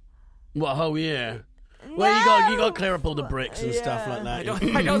 What, a whole year? Well, you got to clear up all the bricks and stuff Yeah. like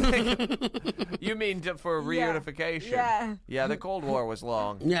that. I don't think you mean for reunification. Yeah. Yeah, the Cold War was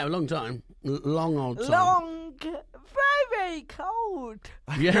long. Yeah, a long time. Long old time. Long, very cold.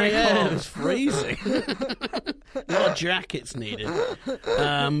 Yeah, it was freezing. A lot of jackets needed.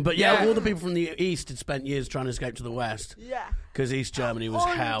 But yeah, all the people from the east had spent years trying to escape to the west Yeah. because East Germany was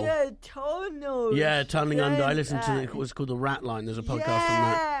hell. Under tunnels. Yeah, tunneling under. I listened to Yeah. it was called The Rat Line. There's a podcast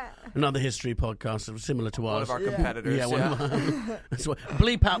on that. Another history podcast that was similar to One ours. of our competitors. Yeah, one of our, that's what,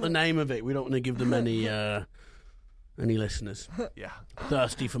 bleep out the name of it. We don't want to give them any listeners Yeah.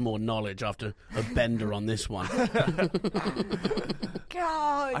 thirsty for more knowledge after a bender on this one.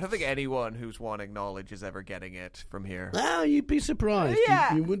 God. I don't think anyone who's wanting knowledge is ever getting it from here. Oh, you'd be surprised.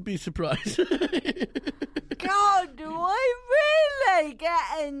 Yeah. You would be surprised. God, we're really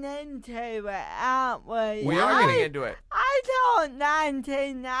getting into it, aren't we? We are getting into it. I thought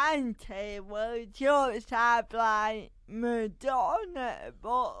 1990 was just have like Madonna,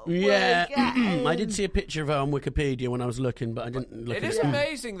 but Yeah, we're getting... I did see a picture of her on Wikipedia when I was looking, but I didn't look It at is it.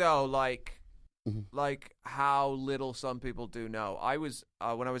 amazing though, like Mhm. how little some people do know. I was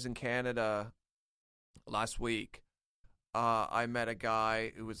when I was in Canada last week, I met a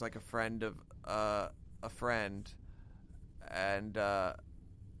guy who was like a friend of a friend, and I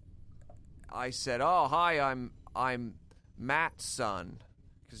said, "Oh, hi, I'm Matt's son,"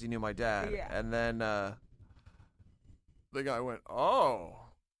 because he knew my dad. Yeah. And then the guy went, "Oh."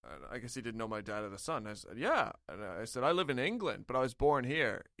 And I guess he didn't know my dad had a son. I said, "Yeah." And I said, "I live in England, but I was born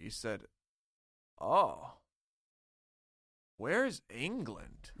here." He said, "Oh." Where is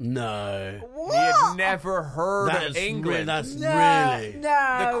England? No. What? He had never heard of England. Really.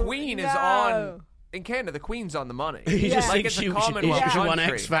 No. The Queen is on... In Canada, the Queen's on the money. He just like thinks it's a she Commonwealth won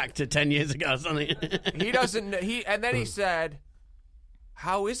country. X Factor 10 years ago or something. He doesn't... And then he said,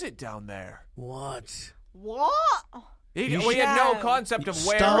 how is it down there? What? What? He had no concept of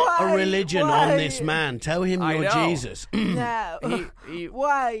where... Start a Why? religion on this man. Tell him I you're know. Jesus. No.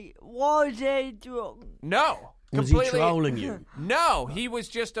 Wait, was he drunk? No. Was he Completely... trolling you? No, he was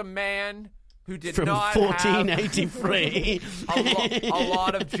just a man who did From not 1483. have a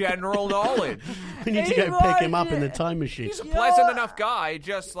lot of general knowledge. We need to go pick him up in the time machine. He's a pleasant enough guy,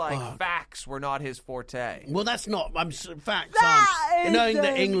 just like facts were not his forte. Well, that's not... facts That aren't... Knowing that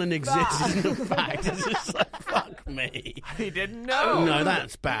isn't England exists fact. isn't a fact. It's just like, fuck me. He didn't know. No,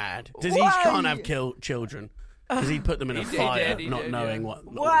 that's bad. He Why? can't have children. Because he put them in a He fire, did, not knowing yeah. what...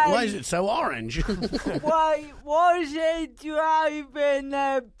 Why? Why is it so orange? Wait, was he driving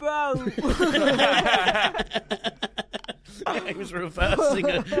a boat? He was reversing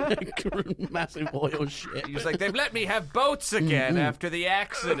a massive oil ship. He was like, they've let me have boats again after the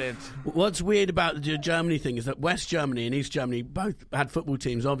accident. What's weird about the Germany thing is that West Germany and East Germany both had football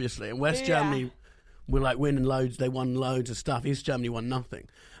teams, obviously, and West Germany were like winning loads. They won loads of stuff. East Germany won nothing.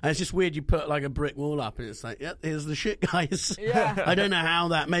 And it's just weird. You put like a brick wall up, and it's like, yep, here's the shit, guys. Yeah. I don't know how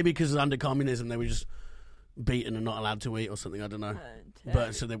that. Maybe because under communism they were just beaten and not allowed to eat or something. I don't know.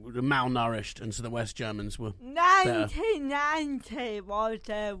 But so they were malnourished, and so the West Germans were. 1990 was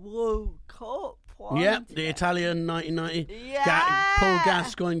the World Cup. Yep, the Italian 1990. Yeah. Paul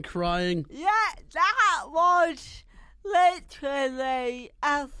Gascoigne crying. Yeah, that was literally,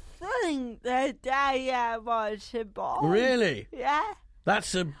 I think, the day I was born. Really? Yeah.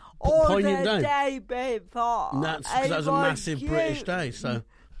 That's a Or poignant the day. day before. That's because that was a massive huge. British day. So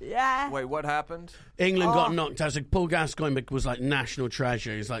Yeah. Wait, what happened? England got knocked out. So Paul Gascoigne was like national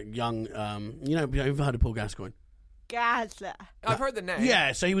treasure. He's like young. You've heard of Paul Gascoigne? Gaza. I've heard the name.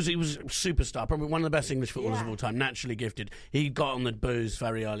 Yeah, so he was a superstar, probably one of the best English footballers of all time, naturally gifted. He got on the booze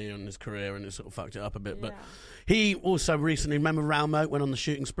very early in his career and it sort of fucked it up a bit. But he also recently, remember Raoul Moat went on the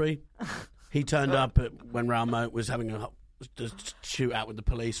shooting spree? He turned up when Raoul Moat was having a shootout with the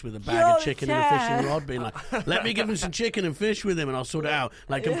police with a bag of chicken and a fishing rod, being like, let me give him some chicken and fish with him and I'll sort it out.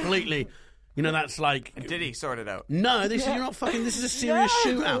 Like completely... You know, that's like... Did he sort it out? No, you're not fucking... This is a serious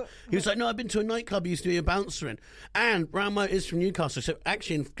shootout. He was like, no, I've been to a nightclub he used to be a bouncer in. And Raoul Moat is from Newcastle, so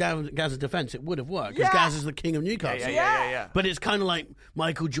actually in Gaz's defence, it would have worked, because Gaz is the king of Newcastle. Yeah. But it's kind of like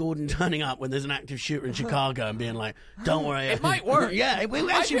Michael Jordan turning up when there's an active shooter in Chicago and being like, don't worry. It might work. Yeah, it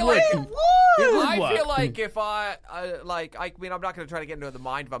actually feel would. like It would I work. feel like if I mean, I'm not going to try to get into the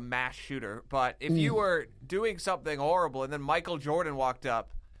mind of a mass shooter, but if you were doing something horrible and then Michael Jordan walked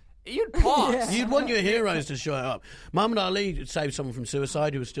up, you'd pause. You'd want your heroes to show up. Muhammad Ali saved someone from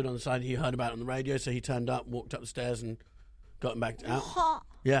suicide who was stood on the side. He heard about it on the radio, so he turned up, walked up the stairs, and got him back out.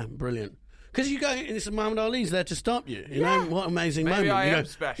 Yeah, brilliant. Because you go, and it's Muhammad Ali's there to stop you. You know, what an amazing Maybe moment. I You am go,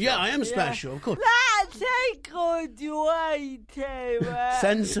 special. Yeah, I am special, of course. That's a good way to...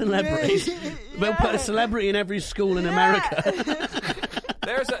 Send celebrities. We'll put a celebrity in every school in America.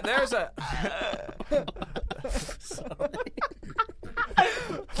 There's a.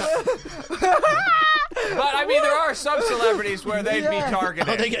 But I mean, there are some celebrities where they'd be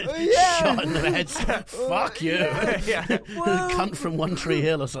targeted. Oh, they get shot in the head. Fuck you. Cunt from One Tree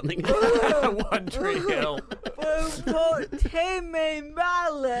Hill or something. One Tree Hill. We'll put Timmy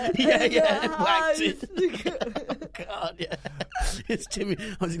Mallet. Whacked it. Oh, God, yeah. It's Timmy.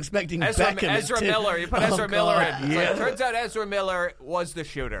 I was expecting Beckham. Ezra Miller. You put Ezra Miller in. Yeah. So it turns out Ezra Miller was the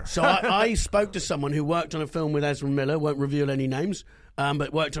shooter. So I spoke to someone who worked on a film with Ezra Miller, won't reveal any names,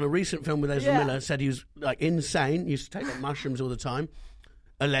 but worked on a recent film with Ezra Miller, said he was like insane, he used to take like mushrooms all the time.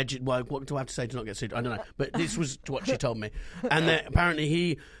 Alleged, well, what do I have to say to not get sued? I don't know. But this was what she told me. And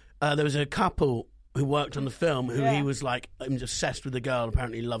apparently there was a couple who worked on the film who he was like obsessed with the girl,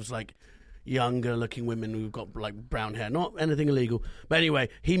 apparently loves like younger looking women who've got like brown hair, not anything illegal, but anyway,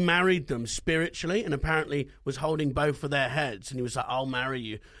 he married them spiritually and apparently was holding both of their heads and he was like, I'll marry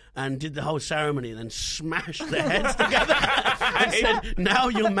you, and did the whole ceremony and then smashed their heads together and said, now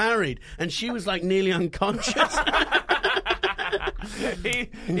you're married, and she was like nearly unconscious.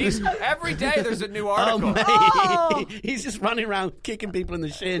 He's every day there's a new article. He's just running around kicking people in the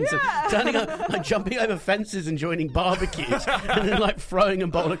shins and turning up, like jumping over fences and joining barbecues and then like throwing a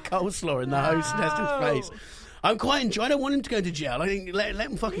bowl of coleslaw in the hostess's face. I'm quite enjoying. I don't want him to go to jail. I think let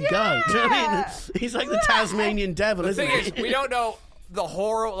him fucking go. Do you know what I mean? He's like the Tasmanian devil, The isn't thing he? is, we don't know the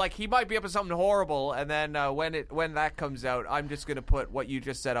horror, like he might be up to something horrible, and then when that comes out, I'm just gonna put what you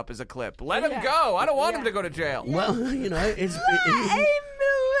just set up as a clip. Let him go. I don't want him to go to jail. Well, it's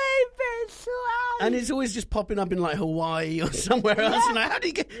and it's always just popping up in like Hawaii or somewhere else. How do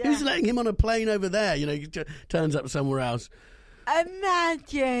you get? Who's letting him on a plane over there? He turns up somewhere else.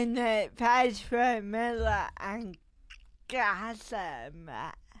 Imagine it, Pedro Miller and Gaza,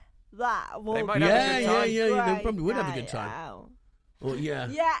 that would They might have a good time. Yeah, they probably would have a good time. Well, yeah.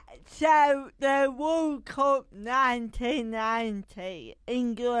 Yeah, so the World Cup 1990,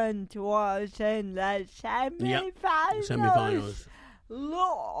 England was in the semi-finals. Semi-finals.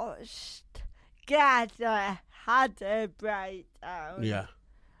 Lost. Gaza had a breakdown. Yeah.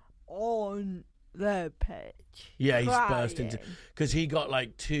 On the pitch. Yeah, he's burst into because he got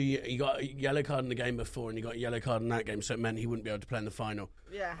he got a yellow card in the game before and he got a yellow card in that game, so it meant he wouldn't be able to play in the final.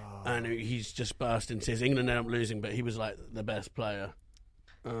 Yeah, and he's just burst into his. England ended up losing, but he was like the best player.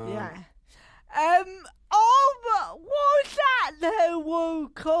 Yeah. Oh, was that the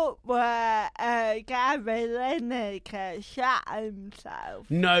World Cup where Gary Lineker shot himself?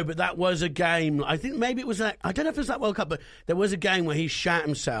 No, but that was a game. I think maybe it was that. I don't know if it was that World Cup, but there was a game where he shat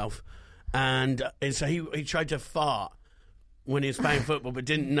himself. And so he tried to fart when he was playing football, but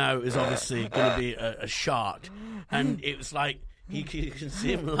didn't know it was obviously going to be a shark. And it was like you can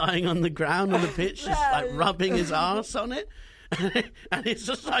see him lying on the ground on the pitch, just like rubbing his arse on it. And it's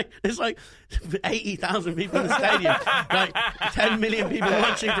just like 80,000 people in the stadium, like 10 million people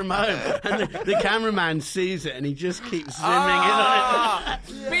watching from home, and the cameraman sees it and he just keeps zooming in on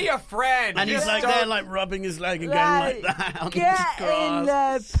it. Be a friend, and he's like there, like rubbing his leg and going like that on get in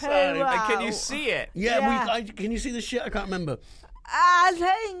the pillow. Can you see it? Yeah. Can you see the shit? I can't remember. I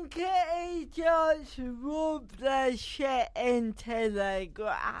think he just rubbed the shit into the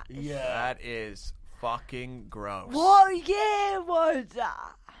grass. Yeah, that is fucking gross. What year was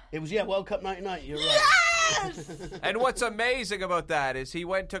that? It was, World Cup 99, you're right. Yes! And what's amazing about that is he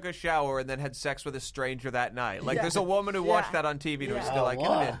went, took a shower, and then had sex with a stranger that night. Like, there's a woman who watched that on TV and was still like,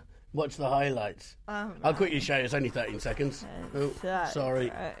 wow. oh, Watch the highlights. I'll quickly show you, it's only 13 seconds.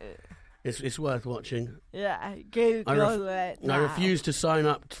 Sorry. It's worth watching. Yeah, Google it. I refuse to sign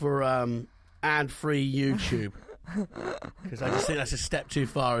up for ad-free YouTube. Because I just think that's a step too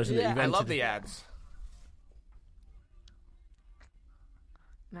far, isn't it? I love the ads.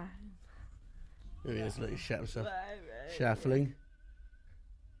 No. Oh, yes, let you shat himself. Shuffling.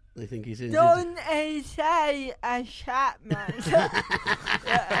 They think he's injured. Don't say a shat myself.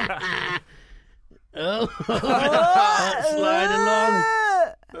 Slide along.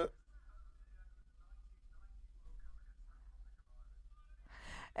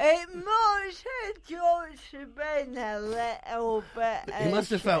 It must have just been a little bit. He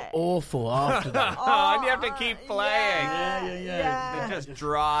must have felt awful after that. And you have to keep playing. Yeah. It just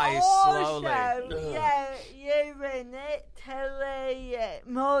dries slowly. You're in Italy. It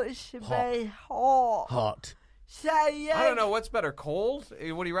must be hot. So I don't know what's better, cold.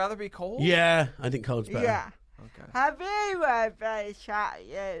 Would you rather be cold? Yeah, I think cold's better. Yeah. Okay. Have you ever shot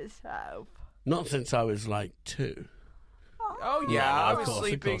yourself? Not since I was like 2. Oh yeah, I was course,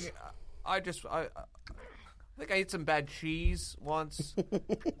 sleeping. I think I ate some bad cheese once.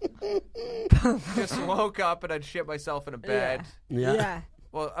 Just woke up and I'd shit myself in a bed. Yeah.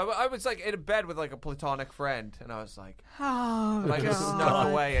 Well, I was like in a bed with like a platonic friend, and I was like, oh, I just snuck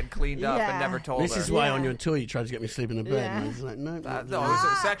away and cleaned up and never told her. This is why on your tour you tried to get me to sleep in the bed. And I was like, no, it was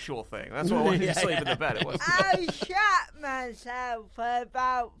a sexual thing. That's why I wanted to sleep in the bed. It wasn't. I shot myself for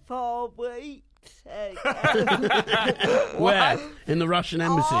about 4 weeks. Where? In the Russian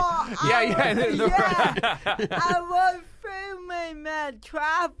embassy? I was filming a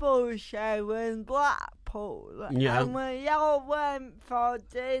travel show in Blackpool, and we all went for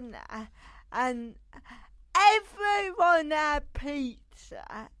dinner, and everyone had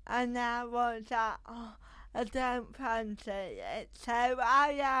pizza, and I was like, I don't fancy it, so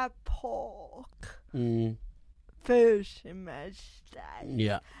I had pork for some mistake.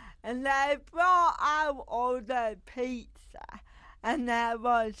 Yeah. And they brought out all the pizza, and I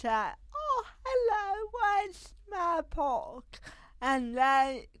was like, oh, hello, where's my pork? And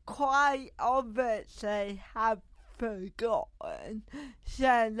they quite obviously had forgotten.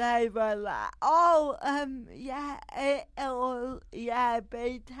 So they were like, oh, it'll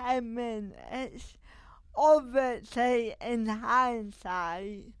be 10 minutes. Obviously, in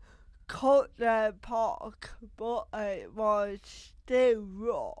hindsight, cut the pork, but it was still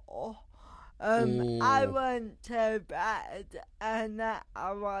raw. I went to bed and I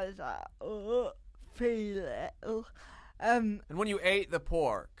was like, oh, feel it. And when you ate the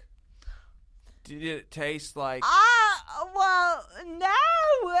pork, did it taste like Well, no,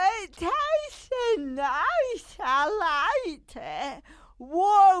 it tasted nice. I liked it.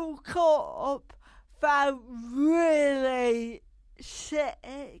 Woke up, felt really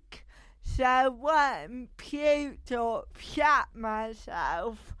sick. So went and puked up, shat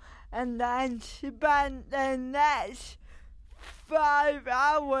myself, and then spent the next 5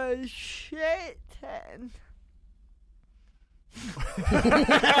 hours shitting.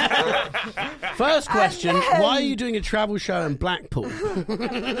 First question, why are you doing a travel show in Blackpool? And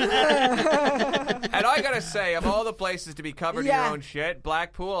I gotta say, of all the places to be covered in your own shit,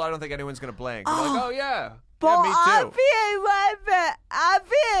 Blackpool, I don't think anyone's gonna blink. They're like, oh yeah. But yeah, me too. I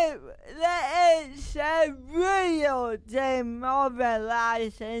feel that it's a real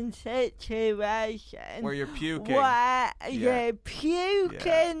demoralising situation. Where you're puking. Where you're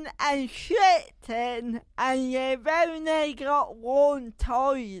puking and shitting and you've only got one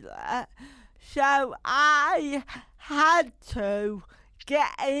toilet. So I had to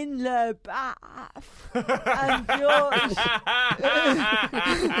get in the bath and just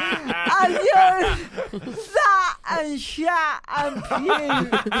sat and shat and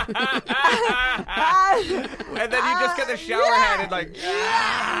puked. And then you just get the shower head and like...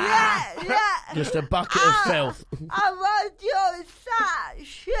 Yeah. Just a bucket of filth. I just sat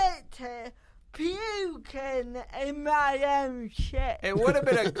shitting, puking in my own shit. It would have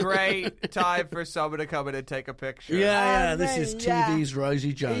been a great time for someone to come in and take a picture. Yeah, this is TV's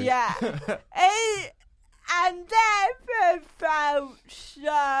Rosie Jones. Yeah. I never felt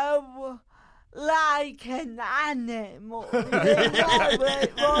so like an animal.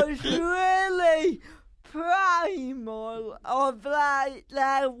 It was really primal, of like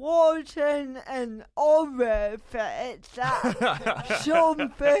there wasn't an orifice that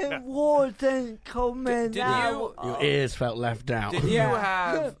something wasn't coming out. Your ears felt left out. Did you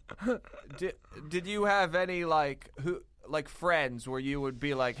have... Did you have any, like friends where you would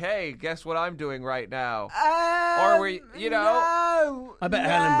be like, hey, guess what I'm doing right now? Or were you, No, I bet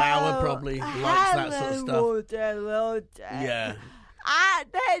Helen Bauer probably likes that sort of stuff. Loved it. Yeah. At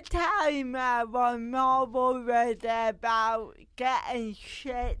the time, I was more worried about getting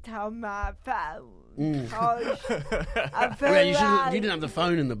shit on my phone. Because I feel you didn't have the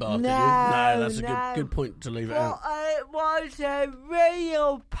phone in the bar, did you? No, that's a good point to leave it out. It was a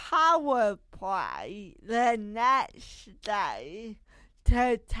real power play the next day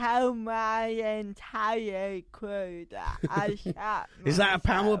to tell my entire crew that I shot Is that a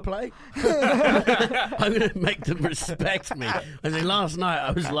power play? I'm going to make them respect me. As in, last night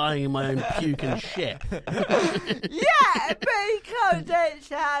I was lying in my own puke and shit. Yeah, because it's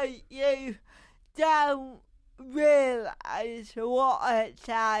like you don't realise what it's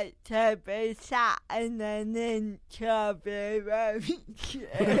like to be sat in an inch of your own shit.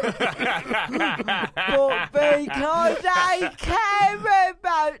 But because I care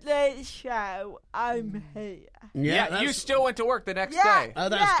about this show, I'm here. Yeah, you still went to work the next day. Oh,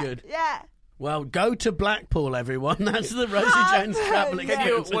 that's good. Yeah. Well, go to Blackpool, everyone. That's the Rosie Jones travelling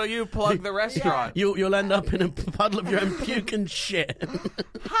experience. Will you plug the restaurant? You'll end up in a puddle of your own puke and shit. Have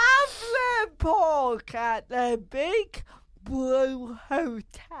the pork at the Big Blue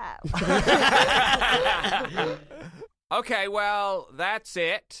Hotel. Okay, well, that's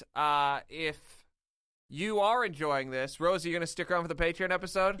it. If you are enjoying this, Rosie, you going to stick around for the Patreon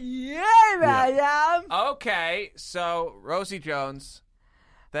episode? Yeah, I am. Okay, so Rosie Jones,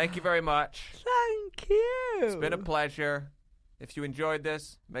 thank you very much. Thank you. It's been a pleasure. If you enjoyed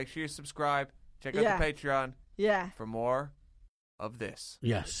this, make sure you subscribe. Check out the Patreon for more of this.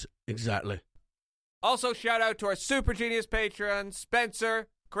 Yes, exactly. Also, shout out to our super genius patrons, Spencer,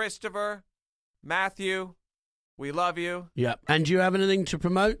 Christopher, Matthew. We love you. Yeah. And do you have anything to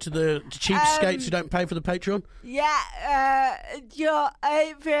promote to the cheapskates who don't pay for the Patreon? Yeah, if you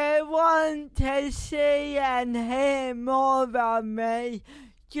want to see and hear more of me,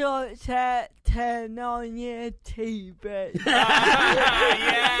 just turn on your TV.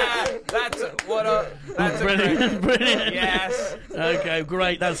 Yeah, that's brilliant. Brilliant. Yes. Okay,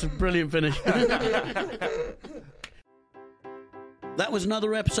 great. That's a brilliant finish. That was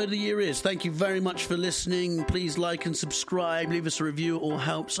another episode of The Year Is. Thank you very much for listening. Please like and subscribe. Leave us a review. It all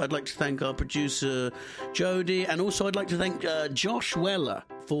helps. I'd like to thank our producer, Jody. And also I'd like to thank Josh Weller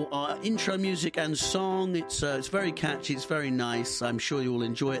for our intro music and song. It's very catchy. It's very nice. I'm sure you will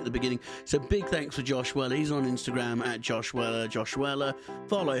enjoy it at the beginning. So big thanks for Josh Weller. He's on Instagram at Josh Weller.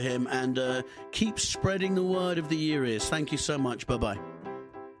 Follow him and keep spreading the word of The Year Is. Thank you so much. Bye-bye.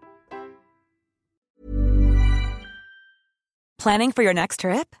 Planning for your next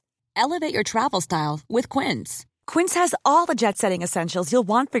trip? Elevate your travel style with Quince. Quince has all the jet-setting essentials you'll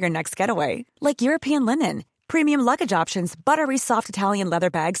want for your next getaway, like European linen, premium luggage options, buttery soft Italian leather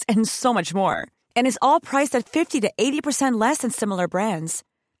bags, and so much more. And is all priced at 50 to 80% less than similar brands.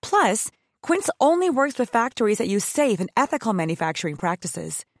 Plus, Quince only works with factories that use safe and ethical manufacturing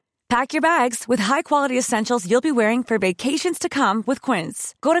practices. Pack your bags with high-quality essentials you'll be wearing for vacations to come with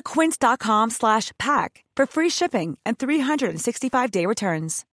Quince. Go to quince.com/pack for free shipping and 365-day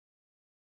returns.